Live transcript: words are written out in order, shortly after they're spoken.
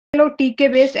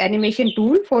TK based animation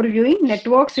tool for viewing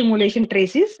network simulation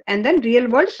traces and then real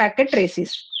world packet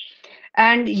traces.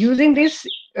 And using this,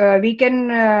 we can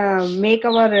make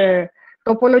our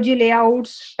topology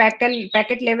layouts,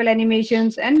 packet level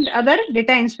animations, and other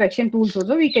data inspection tools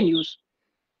also we can use.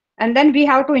 And then we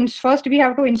have to first we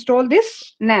have to install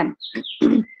this NAM.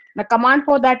 The command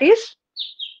for that is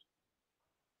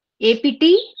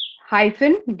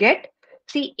apt-get.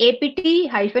 See,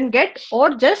 apt-get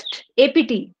or just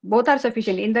apt, both are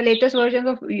sufficient. In the latest versions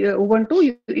of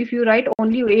Ubuntu, if you write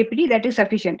only apt, that is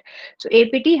sufficient. So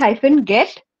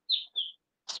apt-get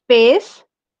space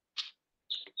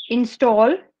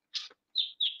install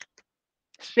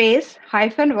space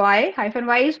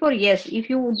 -y is for yes. If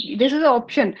you, this is an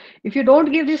option. If you don't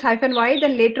give this -y,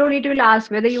 then later on it will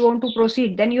ask whether you want to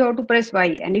proceed, then you have to press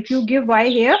y, and if you give y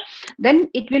here, then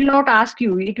it will not ask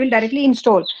you, it will directly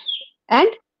install. And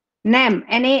nam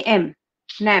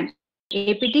nam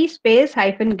apt space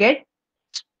 -get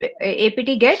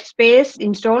apt-get space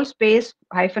install space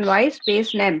 -y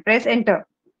space nam, press enter,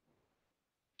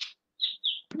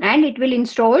 and it will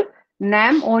install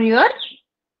nam on your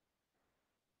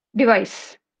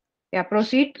device. Yeah,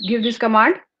 proceed, give this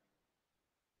command.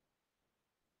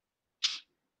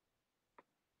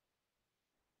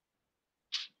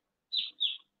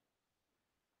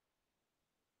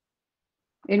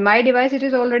 In my device, it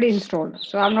is already installed,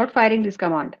 so I'm not firing this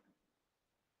command.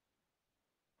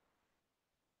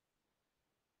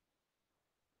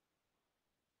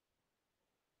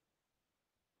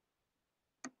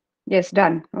 Yes,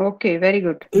 done. Okay, very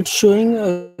good. It's showing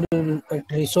a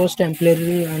resource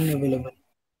temporarily unavailable.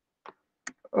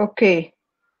 Okay.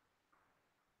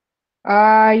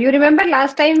 You remember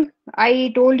last time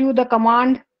I told you the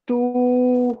command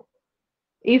to,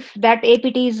 if that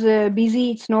apt is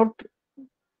busy, it's not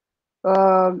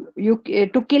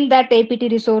to kill that apt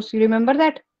resource. You remember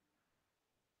that?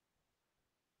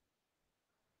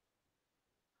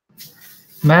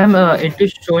 Ma'am, it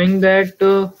is showing that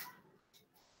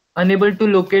unable to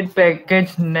locate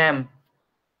package name.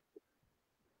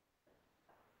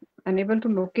 Unable to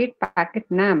locate packet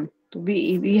nam. So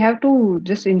we have to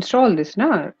just install this,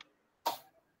 no?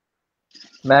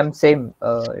 Ma'am, same.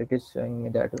 It is showing me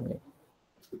that only.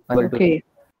 Okay.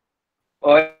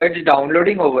 It's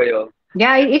downloading over here.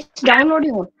 Yeah, it's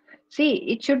downloading. See,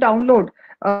 it should download.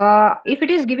 If it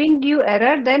is giving you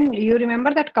error, then you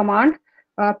remember that command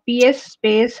ps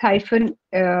space hyphen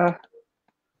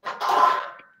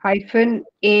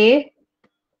a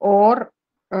or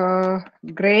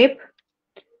grep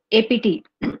apt.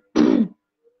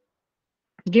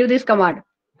 Give this command,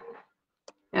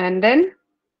 and then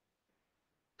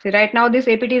see, right now this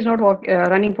apt is not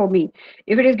running for me.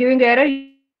 If it is giving error,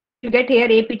 you get here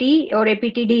apt or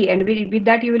aptd, and with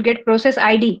that you will get process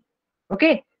id.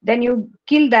 Okay, then you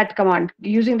kill that command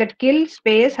using that kill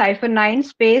space -9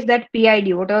 space that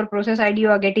PID, whatever process ID you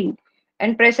are getting,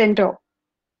 and press enter.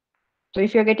 So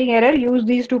if you're getting error, use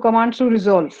these two commands to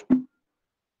resolve.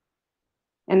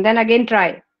 And then again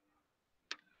try.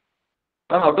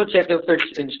 How to check if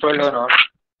it's installed or not?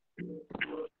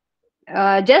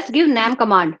 Just give nam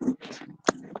command.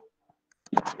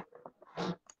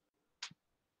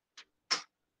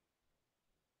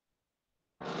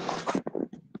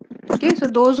 Okay, so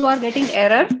those who are getting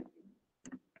error,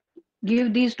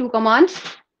 give these two commands.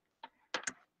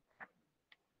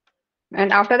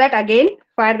 And after that, again,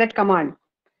 fire that command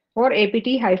for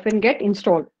apt-get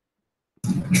install.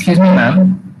 Excuse me,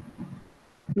 ma'am.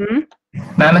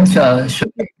 Ma'am, it's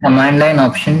command line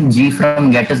option G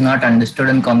from get is not understood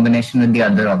in combination with the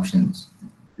other options.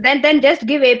 Then just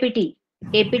give apt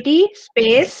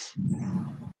space.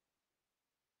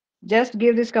 Just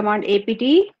give this command apt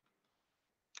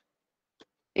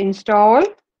install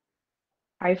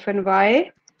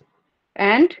 -y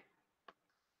and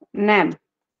nam.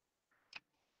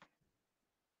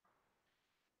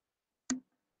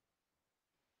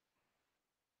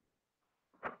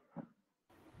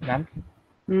 Ma'am,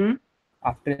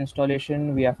 after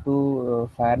installation, we have to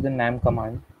fire the nam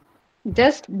command.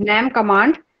 Just nam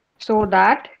command so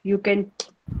that you can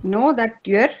know that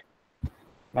you're.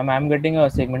 Ma'am, I'm getting a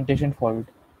segmentation fault.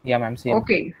 Yeah, ma'am, same.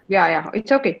 Okay, yeah,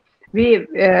 it's okay. We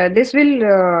this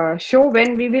will show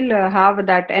when we will have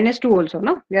that NS2 also.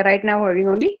 No, we are right now having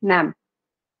only nam.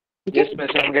 Okay? Yes,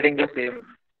 miss, I'm getting the same.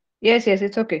 Yes,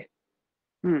 it's okay.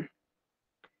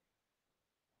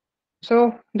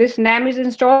 So this nam is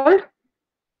installed.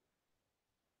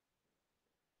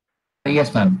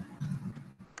 Yes, ma'am.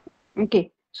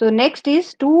 Okay, so next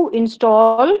is to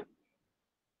install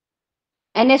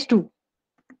NS2.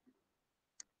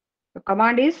 The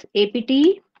command is apt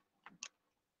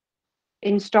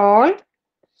install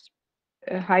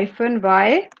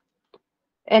 -y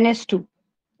ns2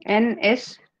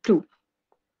 ns2.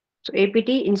 So apt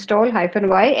install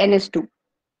 -y ns2.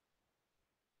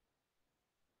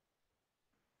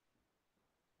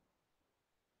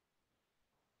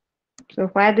 So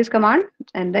fire this command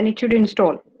and then it should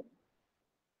install.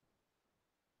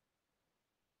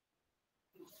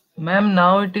 Ma'am,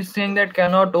 now it is saying that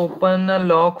cannot open a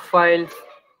log file.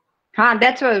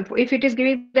 That's all. If it is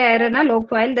giving the error na log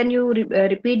file, then you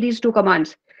repeat these two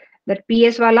commands, that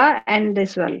ps wala and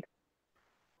this one.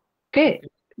 Okay,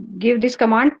 give this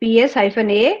command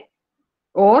ps-a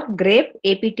or grep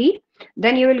apt,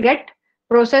 then you will get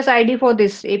process ID for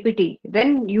this apt.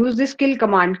 Then use this kill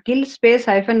command, kill space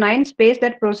 -9 space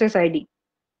that process ID.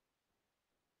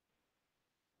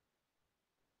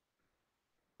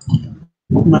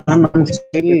 Ma'am, I'm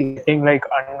still getting like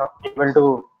unable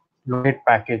to locate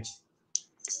package.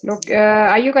 Look,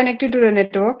 are you connected to the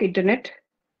network, internet?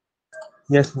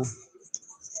 Yes, ma'am.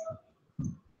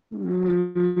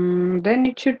 Then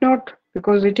it should not,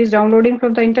 because it is downloading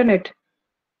from the internet.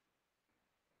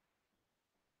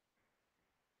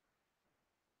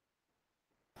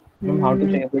 Ma'am, how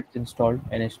to check if it's installed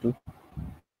ns2?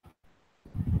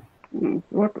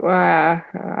 What?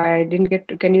 I didn't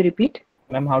get. Can you repeat?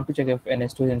 Ma'am, how to check if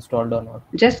ns2 is installed or not?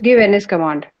 Just give ns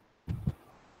command.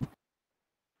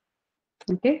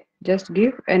 Okay, just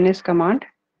give ns command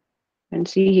and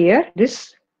see here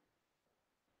this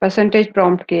percentage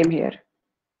prompt came here.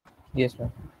 Yes,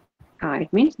 ma'am.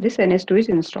 It means this ns2 is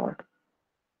installed.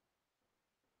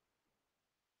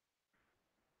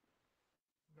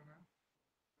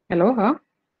 Hello, huh?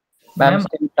 Ma'am,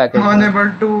 still package.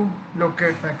 Unable to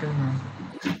locate package, ma'am.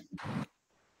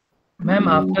 Ma'am,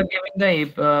 after giving the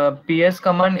ps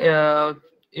command,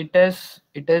 it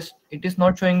is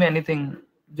not showing me anything.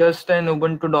 Just an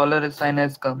Ubuntu $sign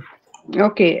has come.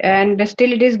 Okay, and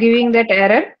still it is giving that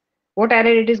error. What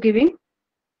error it is giving?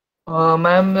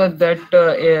 Ma'am, that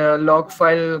log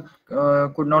file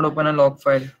could not open a log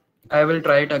file. I will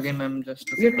try it again, ma'am. Just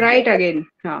a You second. try it again.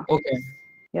 Okay.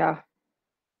 Yeah.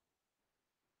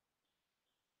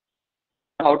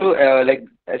 How to like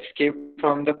escape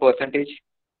from the percentage?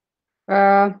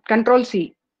 Control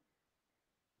C.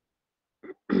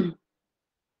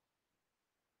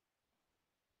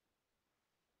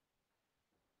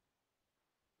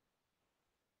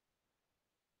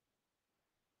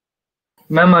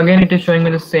 Ma'am, again it is showing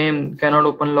me the same, cannot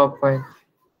open log file.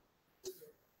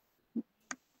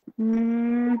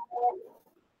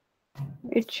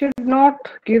 It should not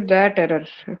give that error.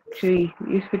 Actually,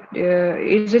 if it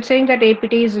is it saying that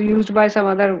apt is used by some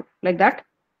other like that?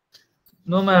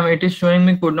 No, ma'am, it is showing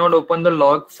me could not open the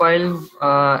log file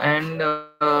and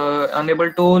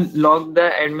unable to log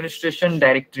the administration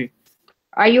directory.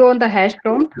 Are you on the hash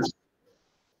prompt?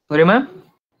 Sorry, ma'am?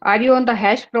 Are you on the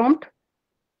hash prompt?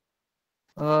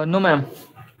 No, ma'am.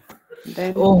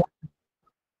 Then Oh,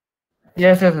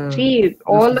 yes. see,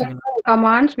 all the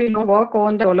commands will not work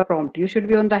on the dollar prompt. You should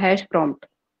be on the hash prompt.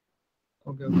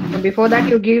 Okay. So before that,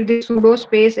 you give the sudo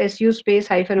space su space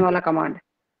hyphen wala command.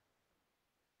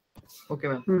 Okay,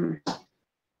 ma'am.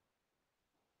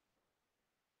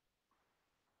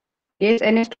 Yes,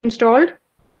 ns installed.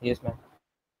 Yes, ma'am.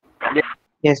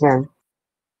 Yes, ma'am.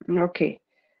 Okay.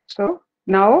 So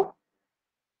now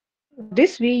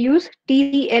this we use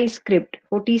TCL script.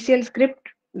 For TCL script,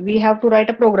 we have to write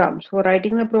a program. For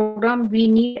writing a program, we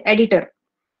need editor.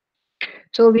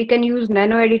 So we can use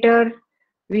nano editor,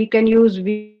 we can use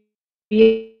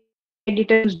VI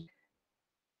editors,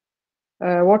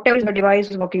 whatever the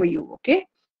device is working for you. Okay.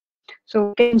 So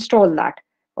we can install that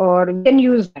or we can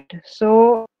use that.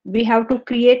 So we have to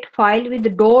create file with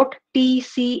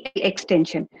 .tcl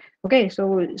extension. Okay,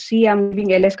 so see, I'm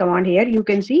giving ls command here. You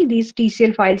can see these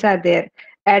TCL files are there.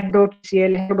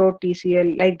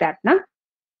 add.tcl, like that. Na?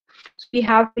 So we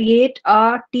have to create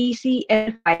a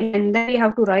TCL file and then we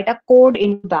have to write a code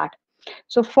into that.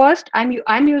 So first,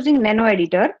 I'm using nano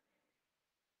editor.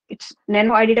 It's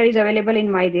nano editor is available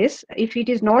in my this. If it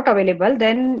is not available,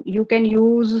 then you can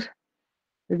use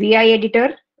VI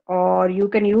editor or you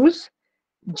can use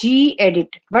gedit,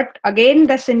 but again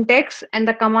the syntax and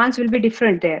the commands will be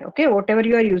different there. Okay, whatever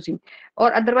you are using,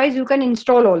 or otherwise you can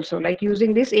install also, like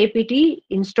using this apt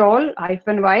install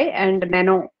 -y and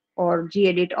nano or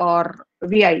gedit or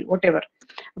VI, whatever.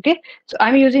 Okay, so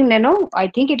I'm using nano. I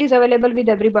think it is available with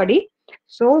everybody.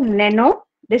 So nano,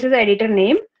 this is the editor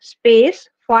name, space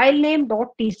file name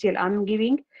 .tcl. I'm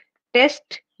giving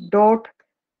test.tcl.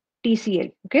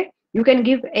 okay, you can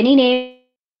give any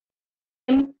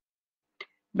name,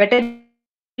 better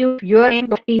your name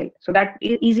 .tcl, so that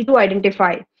is easy to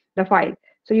identify the file.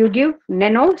 So you give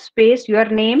nano space your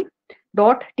name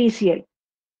dot TCL.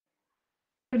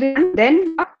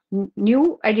 Then a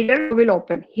new editor will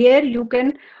open. Here you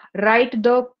can write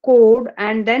the code,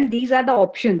 and then these are the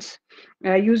options.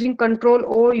 Using Control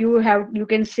O, you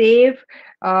can save.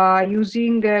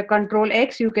 Using Control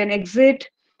X, you can exit.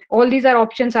 All these are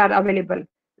options are available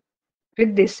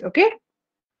with this. Okay.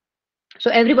 So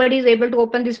everybody is able to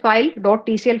open this file,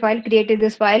 .tcl file, created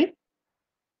this file.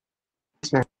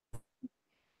 Yes, ma'am.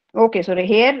 Okay, so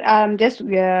here I'm just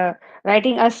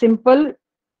writing a simple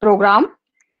program.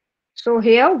 So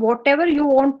here, whatever you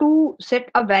want to set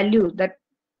a value, that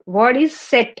word is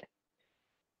set.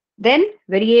 Then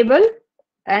variable,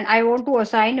 and I want to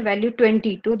assign value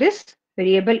 20 to this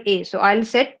variable A. So I'll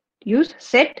use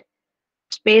set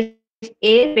space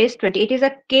A space 20. It is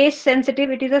a case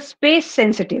sensitive, it is a space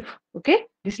sensitive. Okay,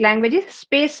 this language is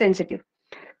space sensitive.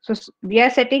 So we are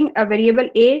setting a variable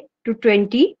A to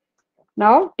 20.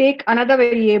 Now take another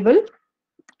variable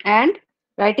and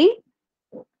setting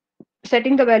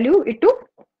the value it to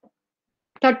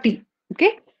 30.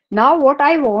 Okay. Now what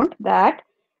I want to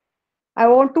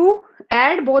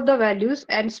add both the values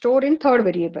and store in third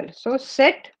variable. So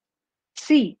set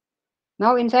C.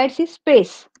 Now inside C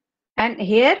space. And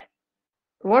here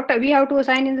what we have to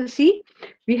assign in the C?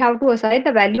 We have to assign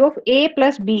the value of A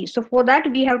plus B. So for that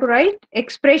we have to write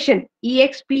expression,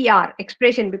 EXPR,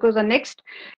 expression, because the next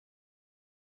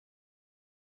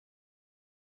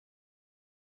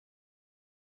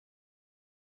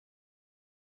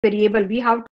variable we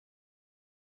have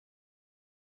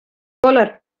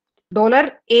dollar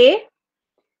 $A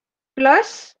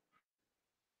plus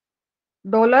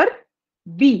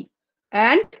 $B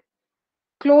and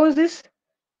close this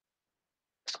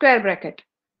square bracket.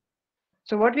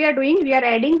 So what we are doing, we are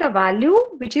adding the value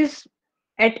which is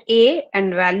at A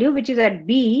and value which is at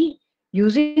B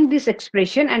using this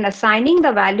expression and assigning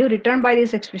the value returned by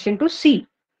this expression to C.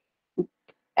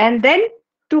 And then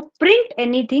to print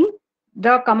anything,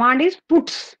 the command is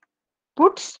puts,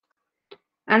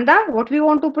 and what we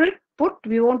want to put,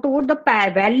 we want to put the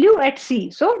value at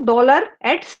C. So dollar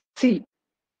at C.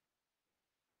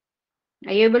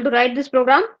 Are you able to write this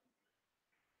program?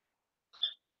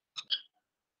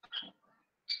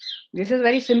 This is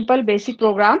very simple basic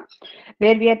program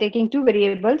where we are taking two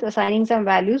variables, assigning some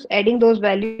values, adding those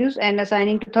values and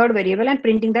assigning to third variable and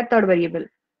printing that third variable.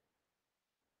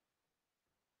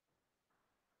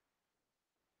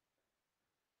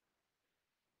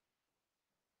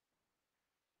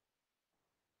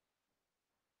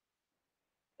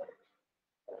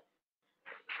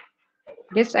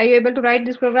 Yes, are you able to write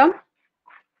this program?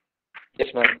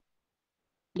 Yes, ma'am.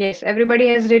 Yes, everybody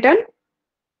has written.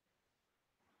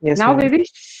 Yes, Now we will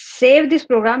save this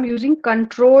program using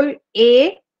Control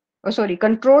O,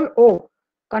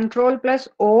 Control plus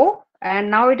O, and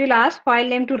now it will ask file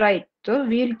name to write. So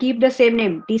we will keep the same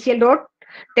name,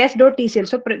 tcl.test.tcl.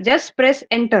 So just press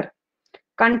enter,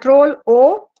 Control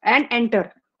O and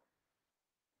enter.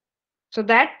 So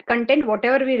that content,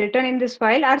 whatever we written in this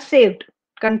file, are saved.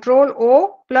 Control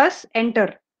O plus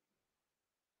enter.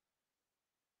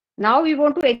 Now we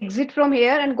want to exit from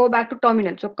here and go back to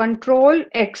terminal. So Control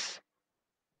X.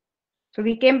 So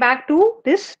we came back to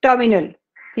this terminal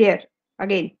here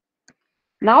again.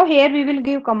 Now here we will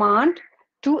give command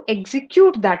to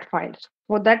execute that file.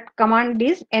 So that command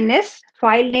is ns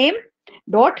file name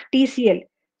 .tcl.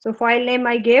 So file name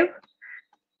I gave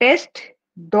test.tcl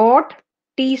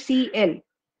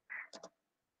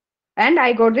and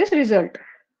I got this result.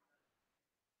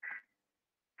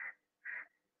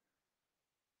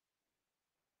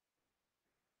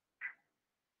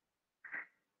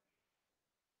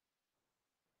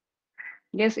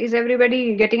 Yes, is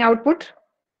everybody getting output?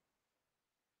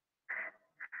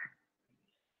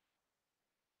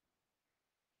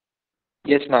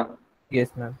 Yes, ma'am. Yes,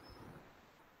 ma'am.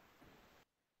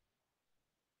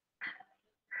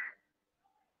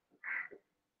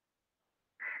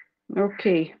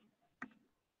 Okay.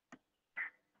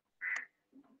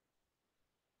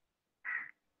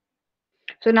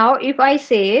 So now if I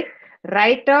say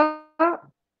write a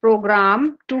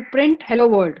program to print hello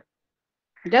world,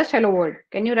 just hello world,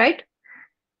 can you write?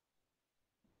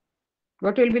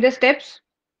 What will be the steps?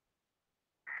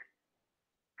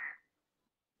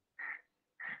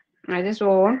 I just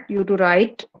want you to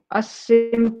write a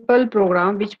simple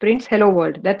program which prints hello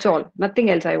world. That's all. Nothing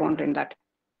else I want in that.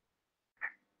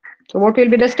 So what will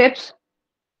be the steps?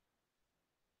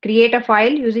 Create a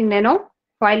file using nano,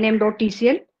 file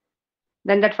name.tcl.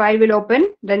 Then that file will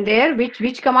open. Then there,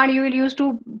 which command you will use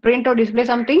to print or display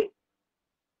something?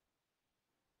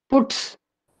 Puts.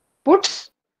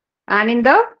 And in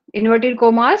the inverted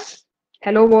commas,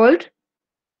 hello world.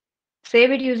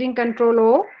 Save it using Control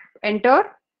O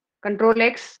enter, Control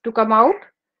X to come out,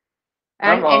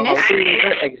 and Ma'am, how ns. to use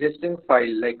the existing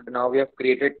file? Like now we have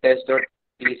created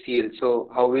test.tcl. So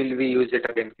how will we use it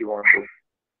again if you want to?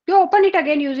 You open it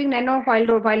again using nano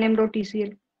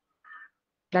file.tcl.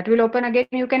 That will open again.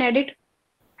 You can edit.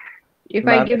 If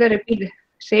I Ma'am, give the repeat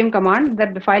same command,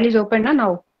 that the file is open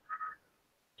now.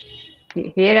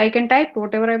 Here I can type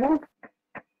whatever I want.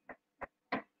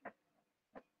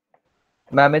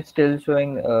 ma'am, it's still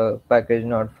showing package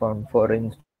not found for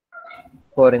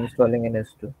installing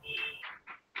NS2.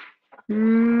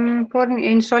 For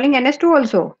installing NS2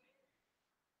 also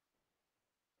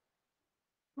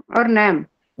or NAM?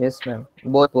 Yes, ma'am.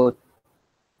 Both.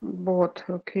 Both.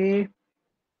 Okay.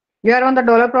 You are on the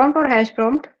dollar prompt or hash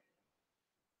prompt?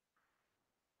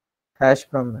 Hash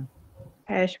from ma'am.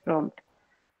 Hash prompt.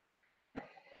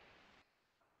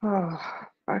 Oh,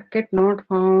 packet not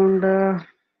found.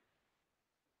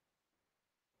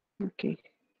 Okay.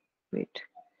 Wait.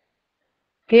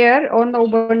 Here on the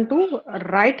Ubuntu,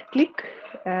 right click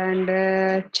and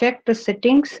check the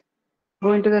settings.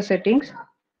 Go into the settings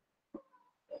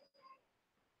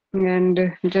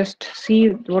and just see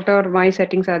whatever my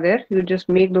settings are there. You just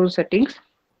make those settings.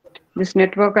 This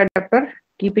network adapter,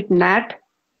 keep it NAT.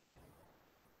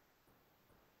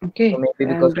 Okay. So maybe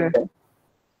because and, of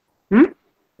that.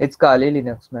 It's Kali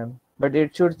Linux, ma'am. But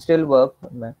it should still work,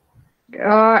 ma'am.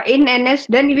 in NS,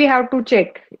 then we have to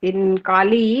check in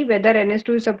Kali whether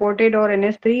NS2 is supported or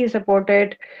NS3 is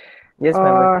supported. Yes,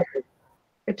 ma'am.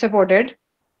 It's supported.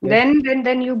 Yes.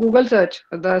 Then you Google search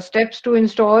the steps to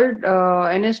install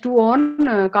NS2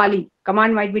 on Kali.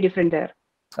 Command might be different there.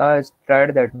 I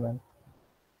tried that, ma'am.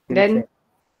 Then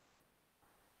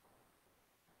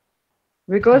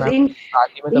because Ma'am, in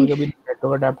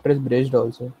network adapter is bridged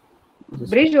also.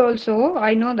 bridge also,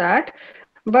 I know that,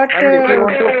 but And if you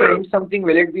want to print something,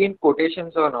 will it be in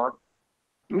quotations or not?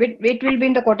 it will be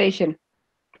in the quotation.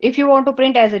 If you want to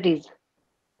print as it is,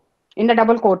 in the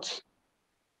double quotes.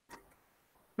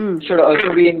 Should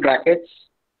also be in brackets.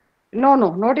 No,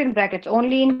 not in brackets,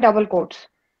 only in double quotes.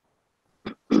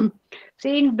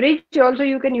 See, in bridge also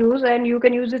you can use, and you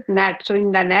can use it NAT. So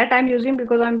in the NAT I'm using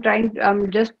because I'm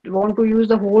just want to use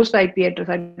the host IP address.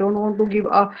 I don't want to give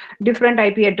a different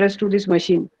IP address to this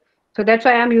machine. So that's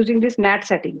why I'm using this NAT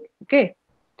setting. Okay.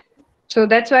 So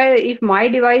that's why if my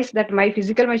device, that my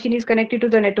physical machine is connected to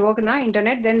the network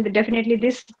internet, then definitely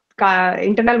this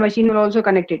internal machine will also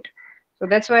connect it. So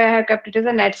that's why I have kept it as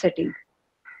a NAT setting.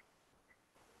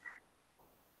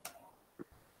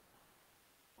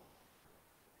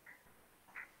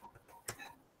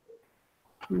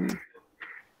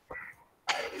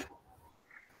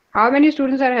 How many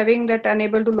students are having that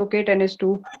unable to locate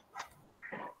NS2?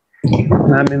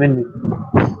 Ma'am, even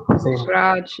same.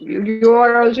 Raj, you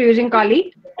are also using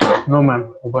Kali? No,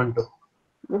 ma'am. Ubuntu.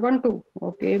 Ubuntu.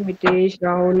 Okay, Mitesh,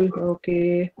 Rahul.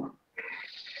 Okay.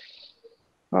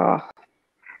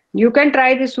 You can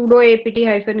try the sudo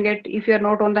apt-get if you are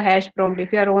not on the hash prompt.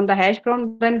 If you are on the hash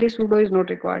prompt, then the sudo is not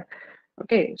required.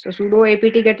 Okay, so sudo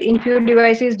apt-get in few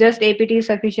devices, just apt is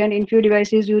sufficient. In few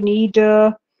devices, you need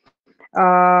apt-get.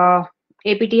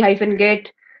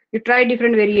 You try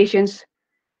different variations.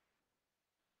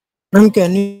 Ma'am,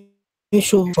 can you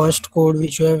show first code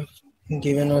which you have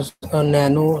given us, a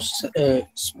nano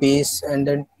space and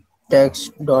then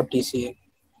text.tcl?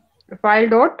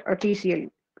 File.tcl.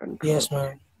 Yes,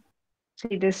 ma'am.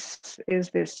 See, this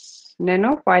is this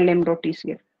nano file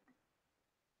m.tcl.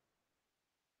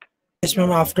 Yes,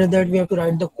 ma'am. After that, we have to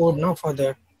write the code now for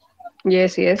that.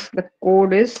 Yes, the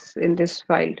code is in this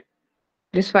file.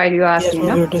 This file you asked me, ma'am.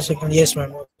 no? Wait a second. Yes,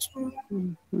 ma'am.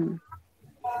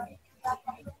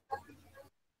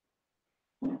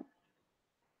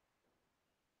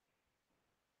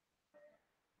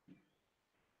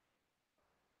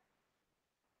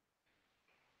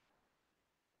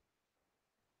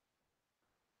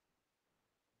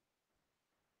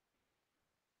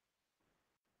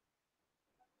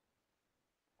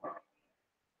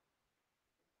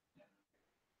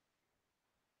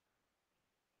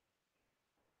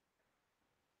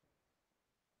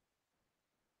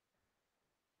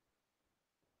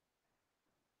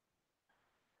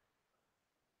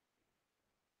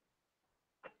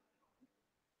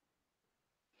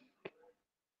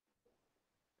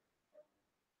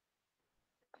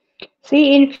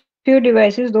 See, in few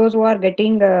devices, those who are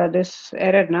getting this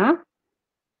error now,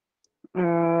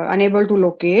 unable to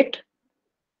locate.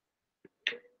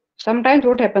 Sometimes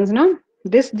what happens now?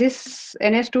 This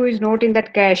NS2 is not in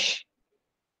that cache.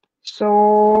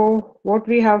 So what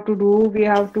we have to do? We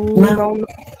have to download.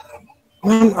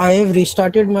 Ma'am, I have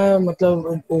restarted my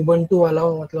Ubuntu वाला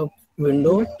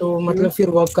window, तो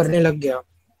फिर work करने लग गया.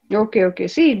 Okay.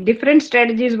 See, different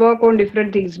strategies work on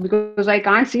different things because I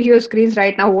can't see your screens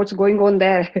right now. What's going on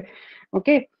there?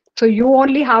 Okay. So you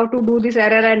only have to do this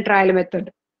error and trial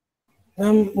method.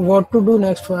 What to do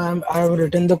next? I have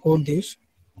written the code this.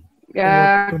 What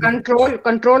to do next?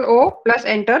 Control O plus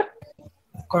enter.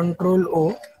 Control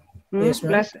O. Yes,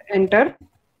 ma'am. Plus enter.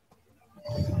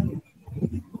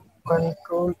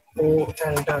 Control O,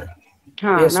 enter.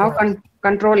 Yes, Now ma'am.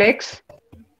 control X.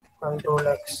 Control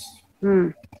X.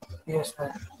 Yes,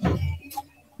 ma'am.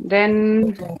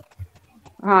 Then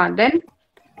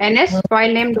ns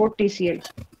file name dot tcl.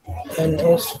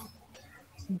 ns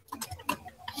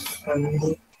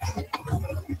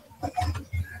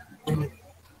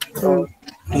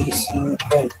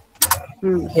tcl.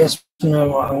 Yes, ma'am.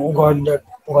 Got that.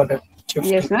 Got it.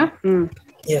 Yes, ma'am.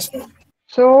 Yes, ma'am.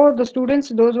 So the students,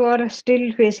 those who are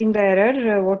still facing the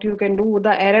error, what you can do,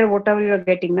 the error, whatever you are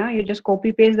getting now, you just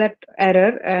copy paste that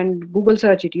error and Google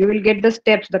search it. You will get the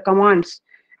steps, the commands,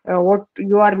 what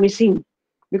you are missing,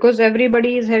 because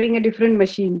everybody is having a different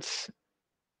machines,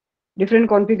 different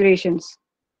configurations.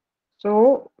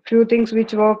 So few things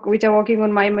which are working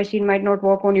on my machine might not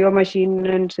work on your machine,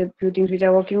 and few things which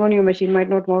are working on your machine might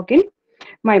not work in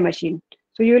my machine.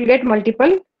 So you will get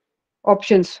multiple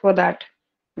options for that.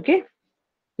 Okay.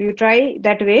 You try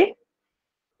that way,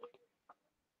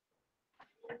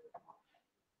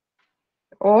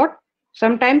 or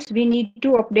sometimes we need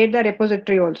to update the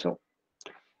repository also.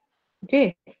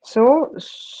 Okay, so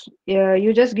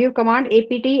you just give command apt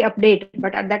update,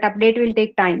 but that update will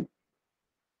take time.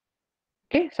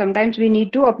 Okay, sometimes we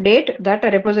need to update that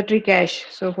repository cache.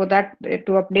 So for that,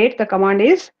 to update, the command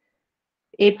is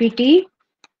apt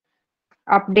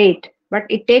update, but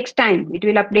it takes time. It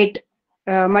will update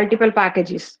multiple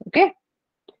packages. Okay,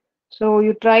 so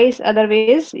you try other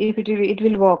ways if it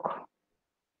will work.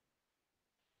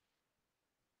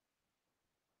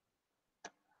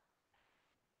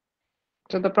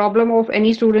 So the problem of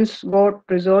any students got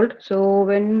resolved. So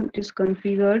when it is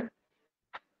configured,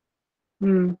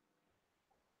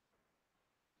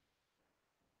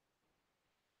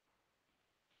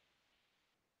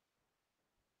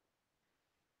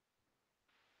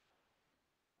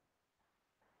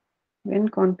 when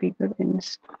configured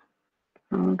ins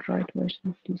found right version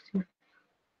of TCL.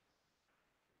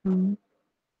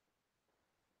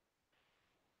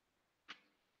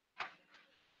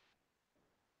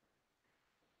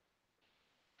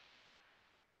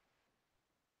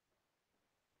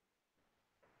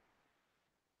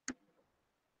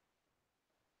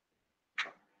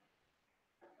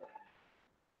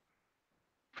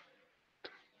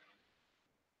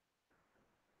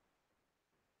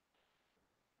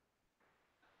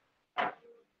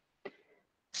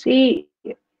 See,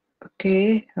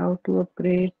 okay, how to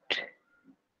upgrade.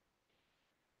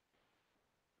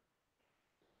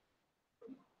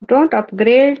 Don't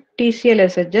upgrade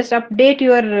TCLS, just update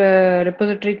your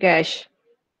repository cache.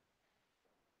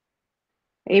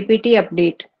 apt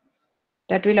update.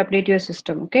 That will update your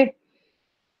system, okay?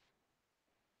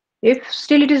 If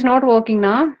still it is not working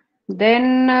now,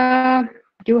 then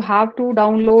you have to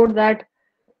download that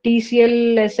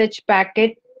TCL/SH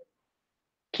packet,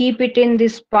 keep it in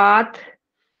this path,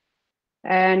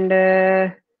 and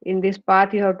in this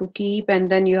path you have to keep, and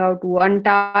then you have to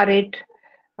untar it,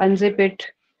 unzip it,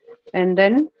 and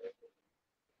then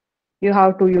you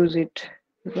have to use it,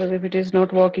 because if it is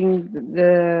not working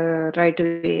the right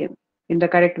way, in the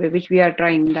correct way, which we are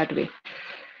trying that way.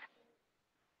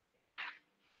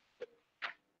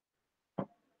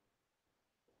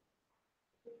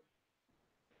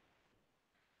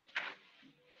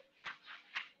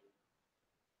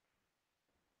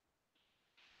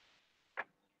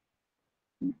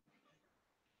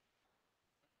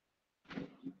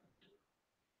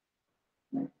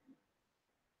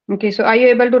 Okay, so are you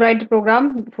able to write the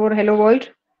program for hello world?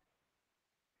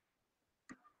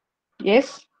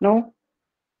 Yes? No?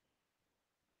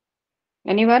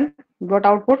 Anyone got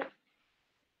output?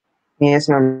 Yes,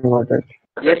 ma'am, got it.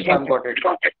 Yes, ma'am, got it.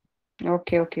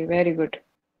 Okay, very good.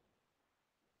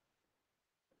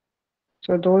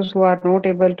 So those who are not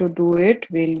able to do it,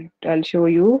 I'll show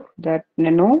you that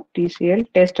nano TCL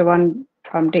test1.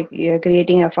 I'm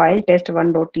creating a file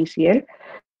test1.tcl.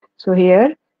 So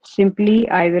here simply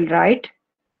I will write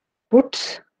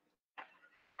puts,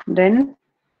 then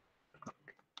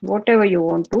whatever you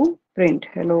want to print,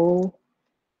 hello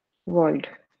world,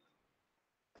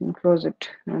 and close it,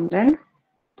 and then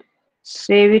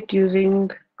save it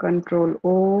using Control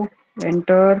O,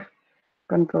 enter,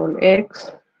 Control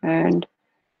X, and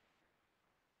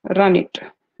run it.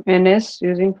 ns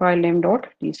using file name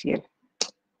 .tcl.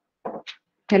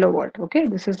 Hello world. Okay,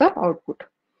 this is the output.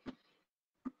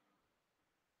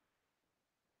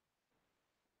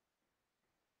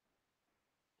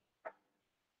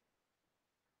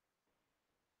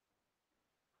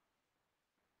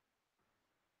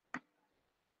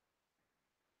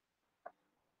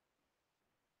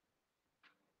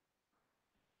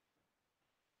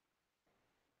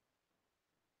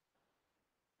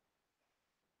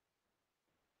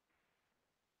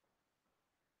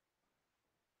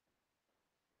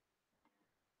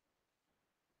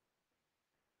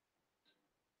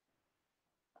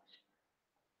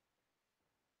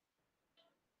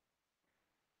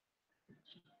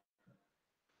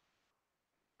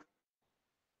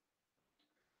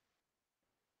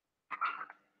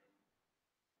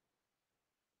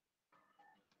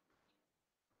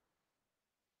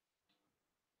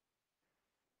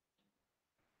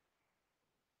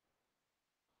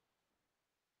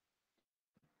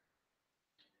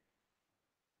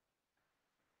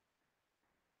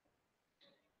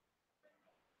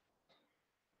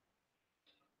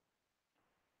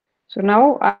 So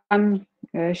now I'm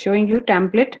showing you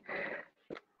template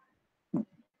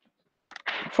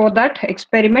for that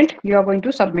experiment you are going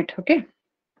to submit. Okay.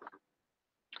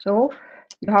 So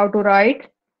you have to write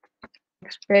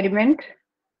experiment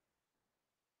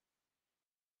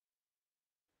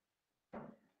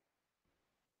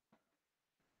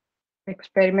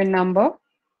number,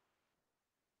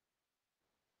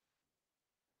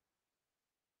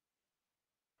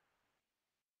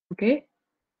 okay,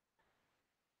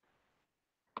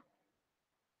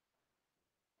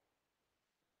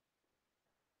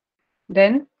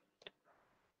 then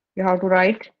you have to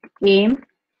write aim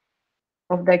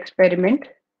of the experiment.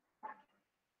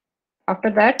 After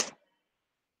that,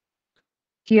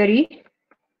 theory.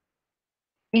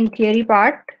 In theory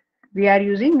part, we are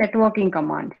using networking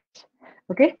commands.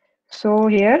 Okay, so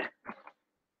here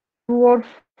 2 or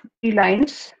 3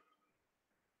 lines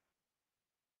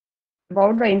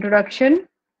about the introduction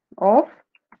of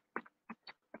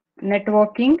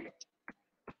networking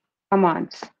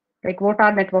commands. Like what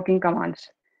are networking commands?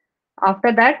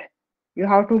 After that, you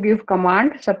have to give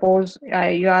command. Suppose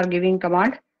you are giving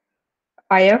command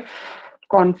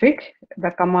ifconfig,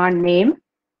 the command name,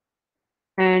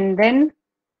 and then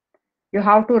you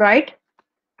have to write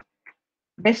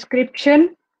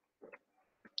description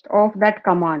of that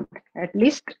command, at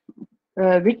least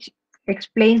which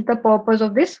explains the purpose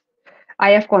of this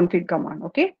ifconfig command.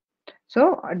 Okay,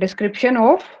 so a description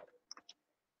of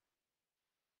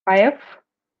ifconfig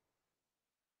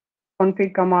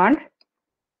command.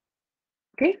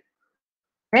 Okay,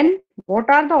 then what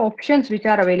are the options which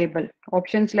are available?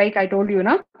 Options like I told you,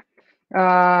 na,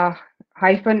 -n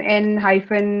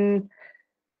hyphen,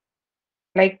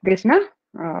 like this, na.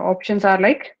 Options are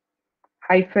like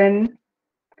 -n,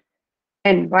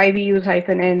 why we use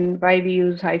 -n, why we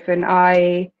use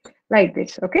 -i, like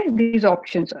this. Okay, these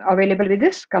options available with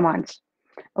this commands.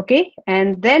 Okay,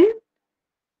 and then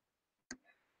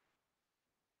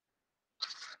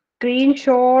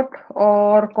screenshot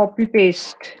or copy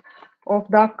paste of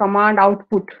the command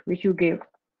output which you gave.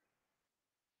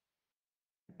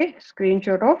 Okay,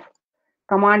 screenshot of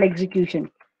command execution.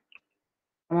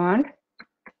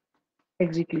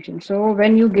 So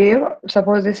when you gave,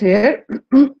 suppose this here,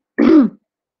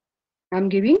 I'm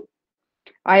giving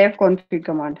ifconfig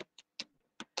command.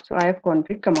 So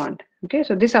ifconfig command. Okay,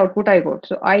 so this output I got.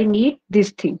 So I need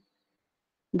this thing,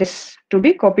 this to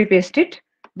be copy pasted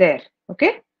there.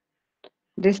 Okay,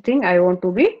 this thing I want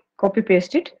to be copy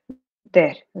pasted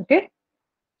there. Okay,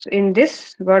 so in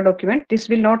this Word document, this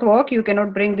will not work. You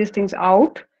cannot bring these things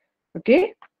out.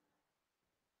 Okay,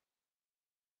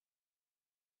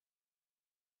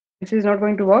 this is not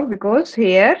going to work because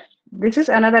here this is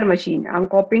another machine. I'm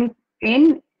copying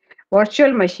in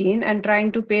virtual machine and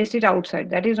trying to paste it outside.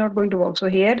 That is not going to work. So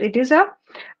here it is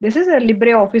this is a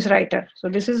LibreOffice writer. So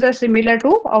this is a similar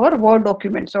to our Word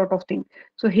document sort of thing.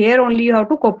 So here only you have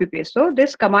to copy paste. So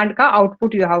this command ka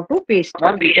output you have to paste.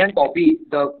 Ma'am, we can copy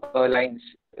the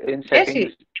lines in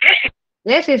settings.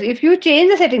 Yes. If you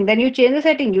change the setting, then you change the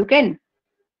setting. You can.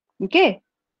 Okay.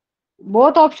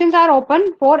 Both options are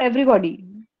open for everybody.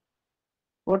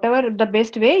 Whatever the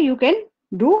best way you can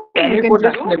do. Can you put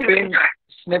a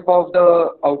snip of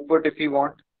the output if you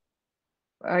want?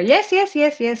 Yes.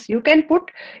 You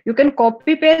can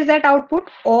copy paste that output,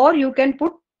 or you can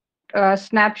put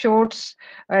snapshots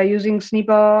using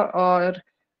Snipper or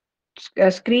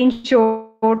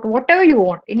screenshot, whatever you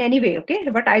want in any way. Okay,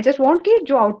 but I just want ki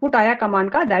jo output aaya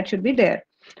command ka, that should be there.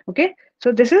 Okay,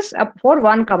 so this is for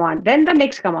one command. Then the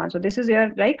next command. So this is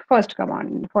your like first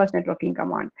command, first networking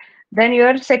command. Then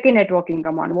your second networking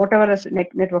command, whatever is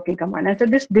networking command. And so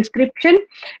this description,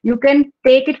 you can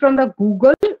take it from the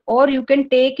Google, or you can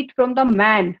take it from the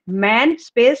man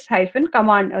space hyphen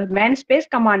command, man space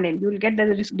command name. You will get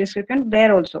the description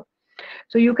there also.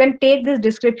 So you can take this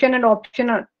description and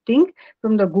option thing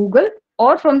from the Google,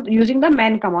 or from using the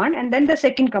man command, and then the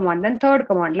second command, then third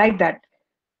command, like that.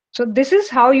 So this is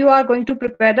how you are going to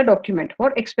prepare the document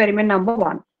for experiment number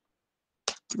 1.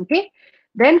 Okay.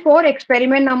 Then for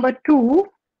experiment number 2,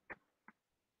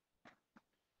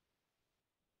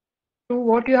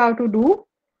 what you have to do,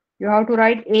 you have to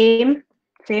write aim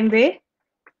same way,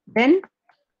 then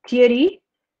theory.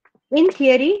 In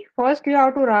theory, first you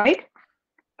have to write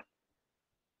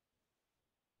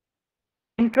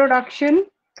introduction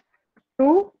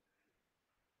to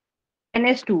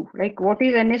NS2. Like what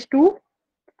is NS2?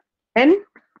 Then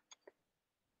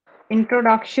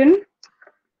introduction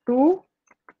to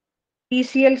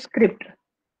TCL script.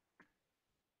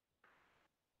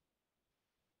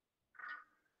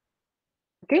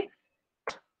 Okay,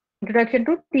 introduction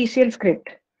to TCL script.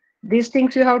 These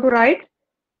things you have to write,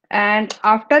 And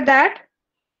after that,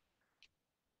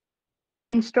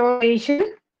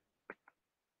 installation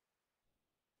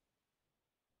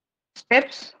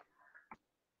steps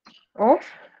of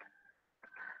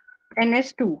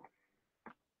NS2.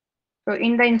 So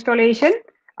in the installation,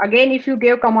 again, if you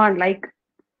give command like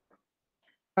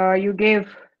you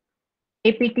gave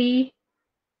apt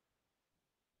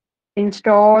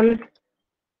install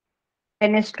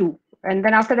NS2, and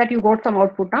then after that you got some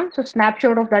output. So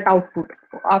snapshot of that output.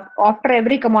 After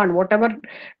every command, whatever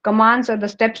commands or the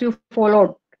steps you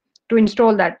followed to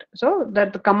install that. So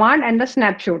that the command and the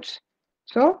snapshots.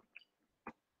 So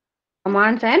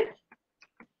commands and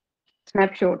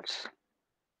snapshots.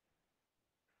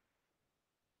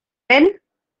 Then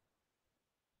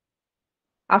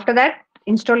after that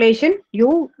installation,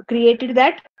 you created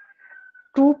that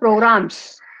two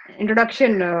programs,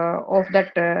 introduction of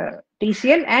that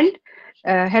TCL and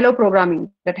hello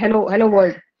programming, that hello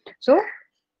world. So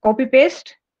copy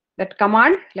paste that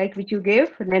command like which you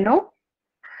gave nano,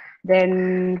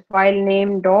 then file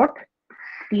name dot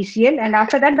TCL, and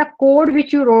after that the code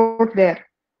which you wrote there,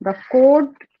 the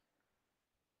code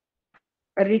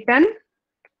written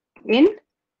in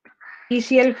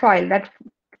TCL file, that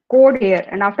code here,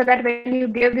 and after that when you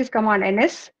gave this command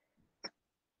ns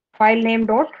file name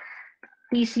dot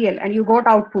TCL and you got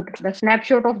output, the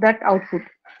snapshot of that output,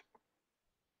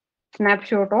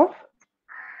 snapshot of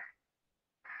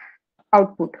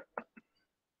output.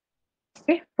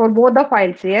 Okay, for both the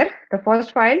files here, the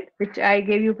first file which I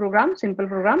gave you program, simple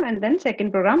program, and then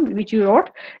second program which you wrote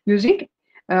using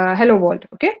hello world.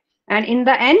 Okay, and in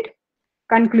the end,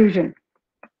 conclusion.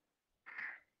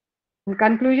 In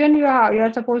conclusion, you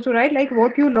are supposed to write like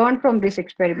what you learned from this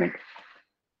experiment.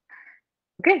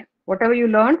 Okay, whatever you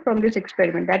learned from this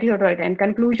experiment, that you have to write, and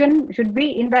conclusion should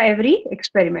be in the every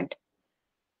experiment.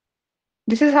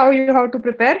 This is how you have to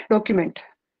prepare document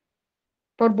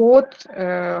for both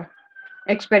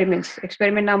experiments,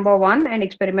 experiment number 1 and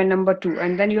experiment number 2,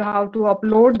 and then you have to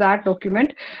upload that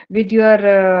document with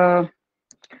your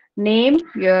name,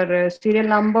 your serial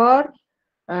number,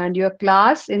 and your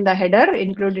class in the header,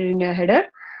 included in your header,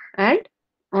 and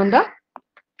on the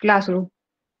classroom.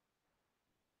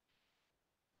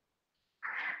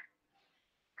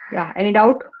 Yeah, any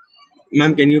doubt?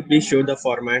 Ma'am, can you please show the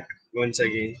format once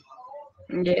again?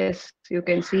 Yes, you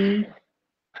can see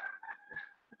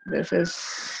this is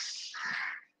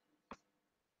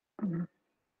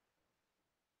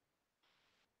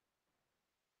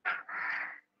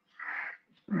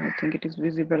I think it is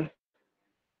visible.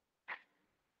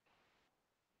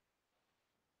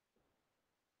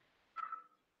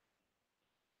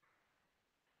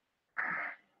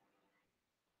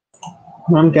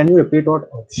 Ma'am, can you repeat what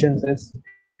options is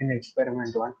in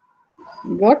experiment 1?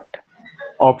 What?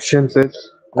 Options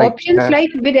is like Options that.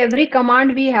 like with every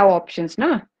command we have options,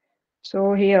 na?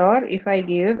 So here, if I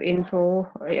give info,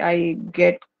 I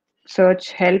get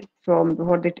search help from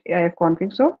for the if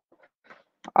config. So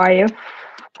if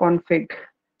config.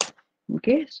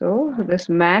 Okay, so this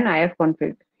man if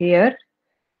config here.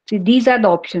 See, these are the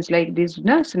options like these,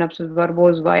 na? Synapses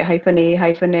verbose y -a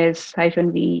 -s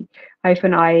 -v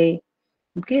 -i.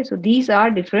 Okay, so these are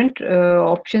different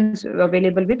options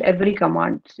available with every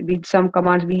command. With some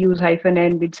commands we use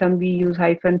 -n, with some we use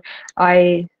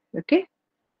 -i. Okay,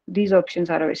 these options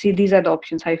are available. See, these are the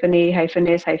options -a, -s,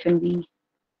 -v.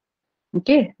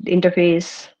 Okay, the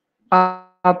interface,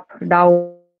 up,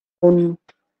 down.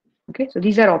 Okay, so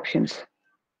these are options.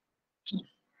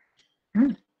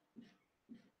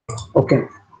 Okay.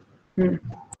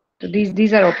 So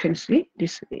these are options. See,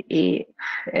 this A,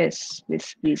 S,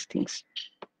 these things.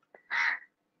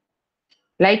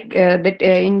 Like that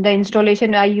in the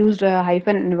installation, I used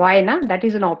 -y, na? That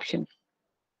is an option.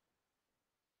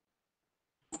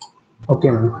 Okay,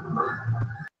 ma'am.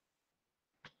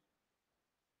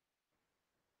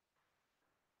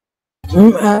 I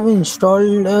have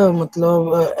installed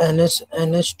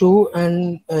ns2 and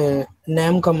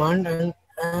nam command, and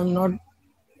I am not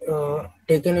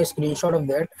taken a screenshot of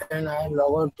that, and I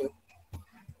log out.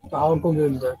 So how to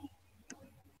get that?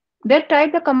 Then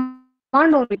type the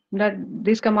command only, that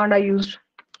this command I used.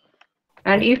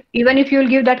 And even if you will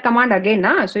give that command again,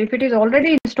 so if it is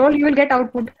already installed, you will get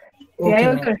output.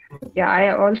 Okay. I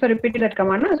also repeated that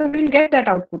command, so we will get that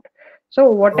output. So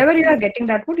whatever you are getting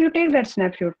that output, you take that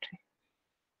snapshot.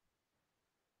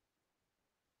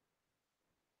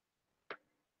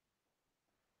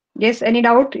 Yes, any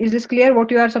doubt? Is this clear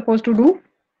what you are supposed to do?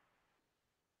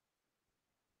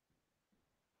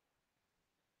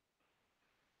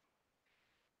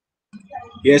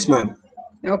 Yes, ma'am.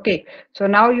 Okay, so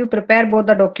now you prepare both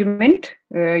the document.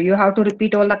 You have to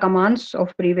repeat all the commands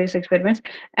of previous experiments,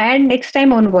 and next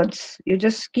time onwards, you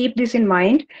just keep this in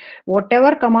mind.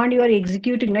 Whatever command you are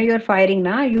executing, now you are firing.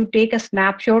 Now you take a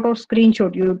snapshot or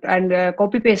screenshot. You and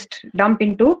copy paste, dump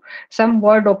into some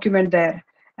Word document there,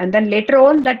 and then later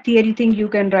on that theory thing you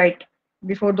can write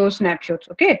before those snapshots.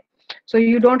 Okay, so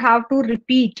you don't have to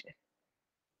repeat.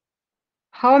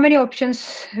 How many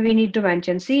options we need to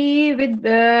mention? See, with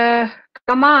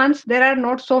commands, there are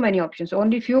not so many options.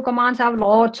 Only few commands have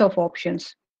lots of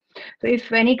options. So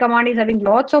if any command is having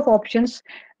lots of options,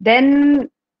 then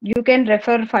you can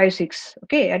refer 5, 6.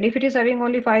 Okay, and if it is having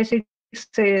only 5, 6,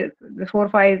 4,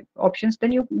 5 options,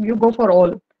 then you go for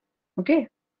all. Okay.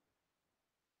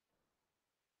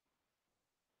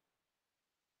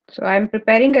 So I'm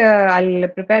preparing. I'll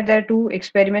prepare there to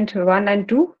experiment 1 and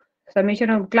 2 submission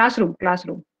of classroom.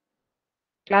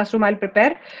 I'll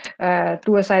prepare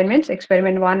 2 assignments,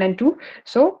 experiment 1 and 2.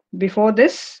 So before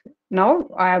this, now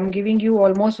I am giving you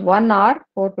almost 1 hour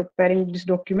for preparing this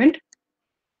document.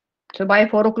 So by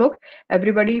 4 o'clock,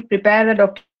 everybody prepare the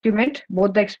document,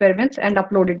 both the experiments, and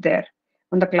upload it there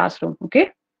on the classroom. Okay.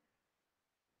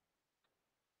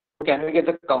 Can we get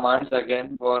the commands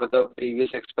again for the previous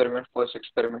experiment, first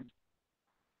experiment?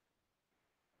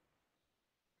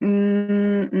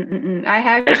 I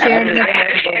have shared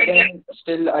the.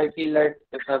 Still, I feel like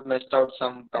if I've missed out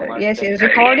some commands. Yes,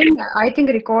 recording. I think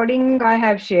recording I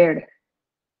have shared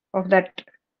of that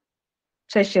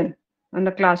session on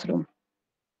the classroom.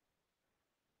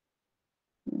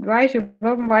 Why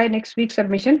Shubham? Why next week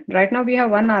submission? Right now we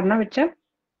have 1 hour, na, Vicha?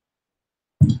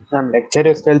 Lecture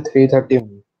is till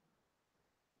 3:30.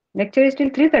 Lecture is till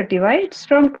 3:30. Why? It's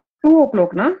from 2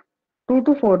 o'clock, na? 2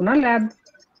 to 4, na, lab?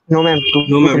 No, ma'am.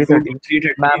 No, ma'am. 3:30.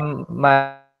 3:30. Ma'am,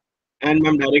 And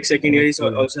ma'am, direct second year is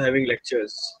also having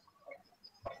lectures.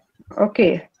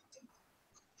 Okay.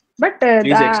 But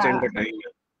Please extend the time.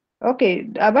 okay,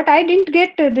 but I didn't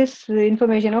get this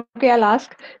information. Okay, I'll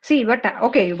ask. See, but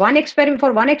okay, one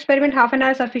experiment, half an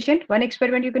hour sufficient. One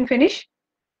experiment you can finish.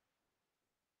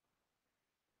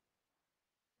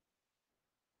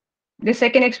 The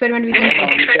second experiment we can.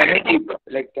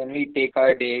 Can we take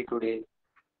our day today?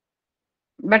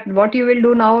 But what you will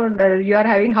do now? You are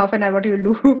having half an hour. What you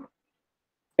will do?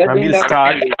 We'll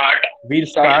start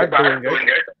doing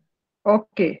it.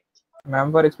 Okay.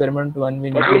 Ma'am, for experiment 1, we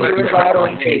need But to we do it by our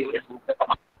own pace.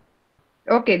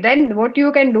 Okay, then what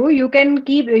you can do? You can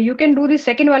do the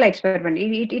second wala experiment.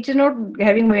 It is not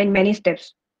having many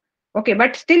steps. Okay,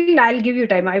 but still I'll give you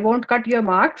time. I won't cut your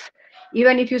marks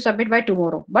even if you submit by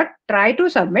tomorrow. But try to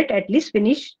submit, at least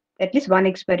finish at least one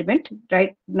experiment.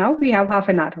 Right now we have half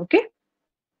an hour. Okay.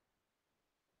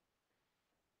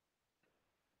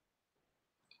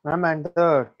 Ma'am, and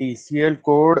the TCL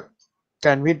code,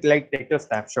 can we like take a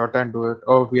snapshot and do it,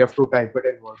 or we have to type it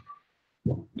in Word?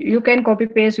 You can copy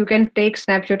paste. You can take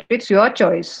snapshot. It's your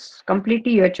choice.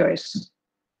 Completely your choice.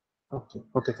 Okay.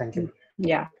 Okay. Thank you.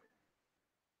 Yeah.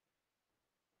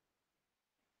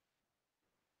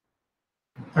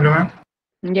 Hello, ma'am.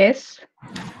 Yes.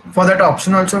 For that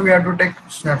option also, we have to take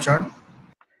snapshot.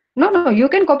 No, you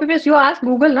can copy paste. You ask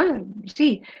Google, na.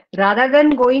 See, rather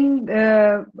than going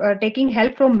taking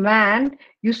help from man,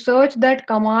 you search that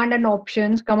command and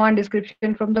options, command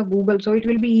description from the Google. So it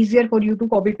will be easier for you to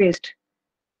copy paste.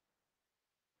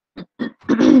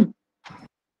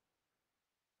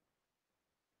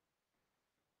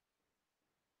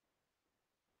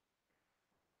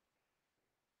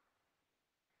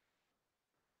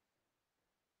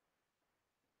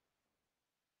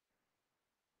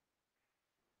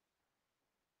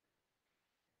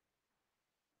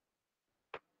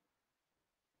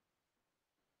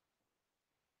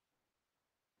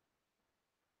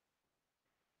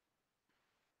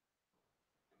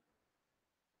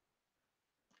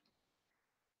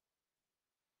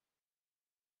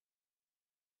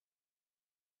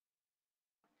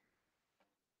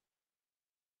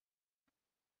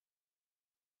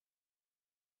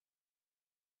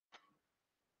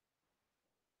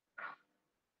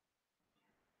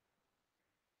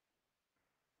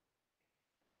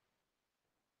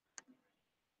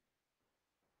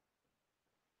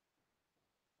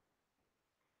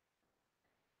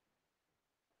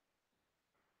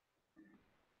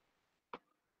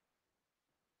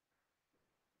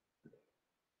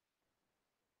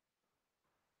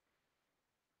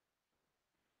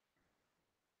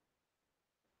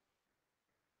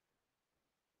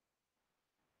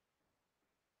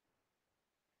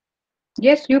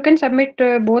 Yes, you can submit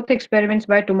both experiments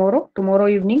by tomorrow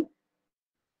evening.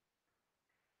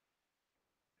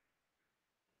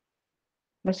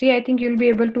 See, I think you'll be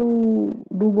able to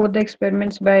do both the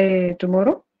experiments by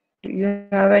tomorrow. Do you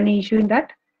have any issue in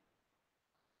that?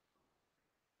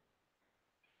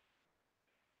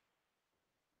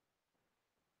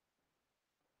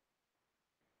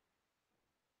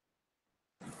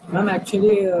 Ma'am,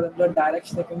 actually, the direct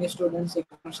secondary students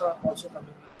exams are also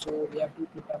coming, so we have to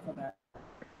prepare for that.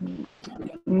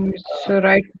 So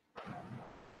right.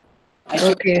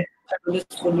 Okay. Schedule is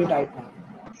fully tight now.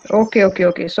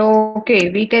 Okay. So okay,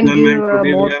 we can Ma'am, give and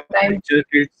today more we have time. lecture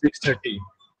till 6:30.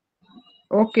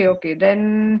 Okay.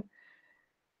 Then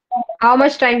how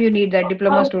much time you need that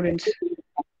diploma students?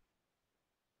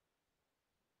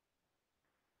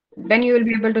 Then you will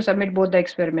be able to submit both the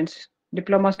experiments,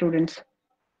 diploma students.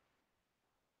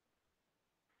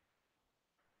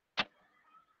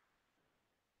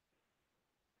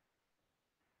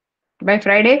 By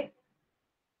Friday?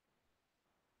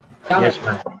 Yes,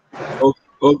 ma'am.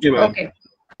 Okay, ma'am. Okay.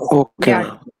 Okay, Yeah.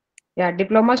 ma'am. Yeah.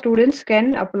 Diploma students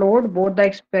can upload both the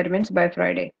experiments by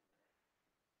Friday.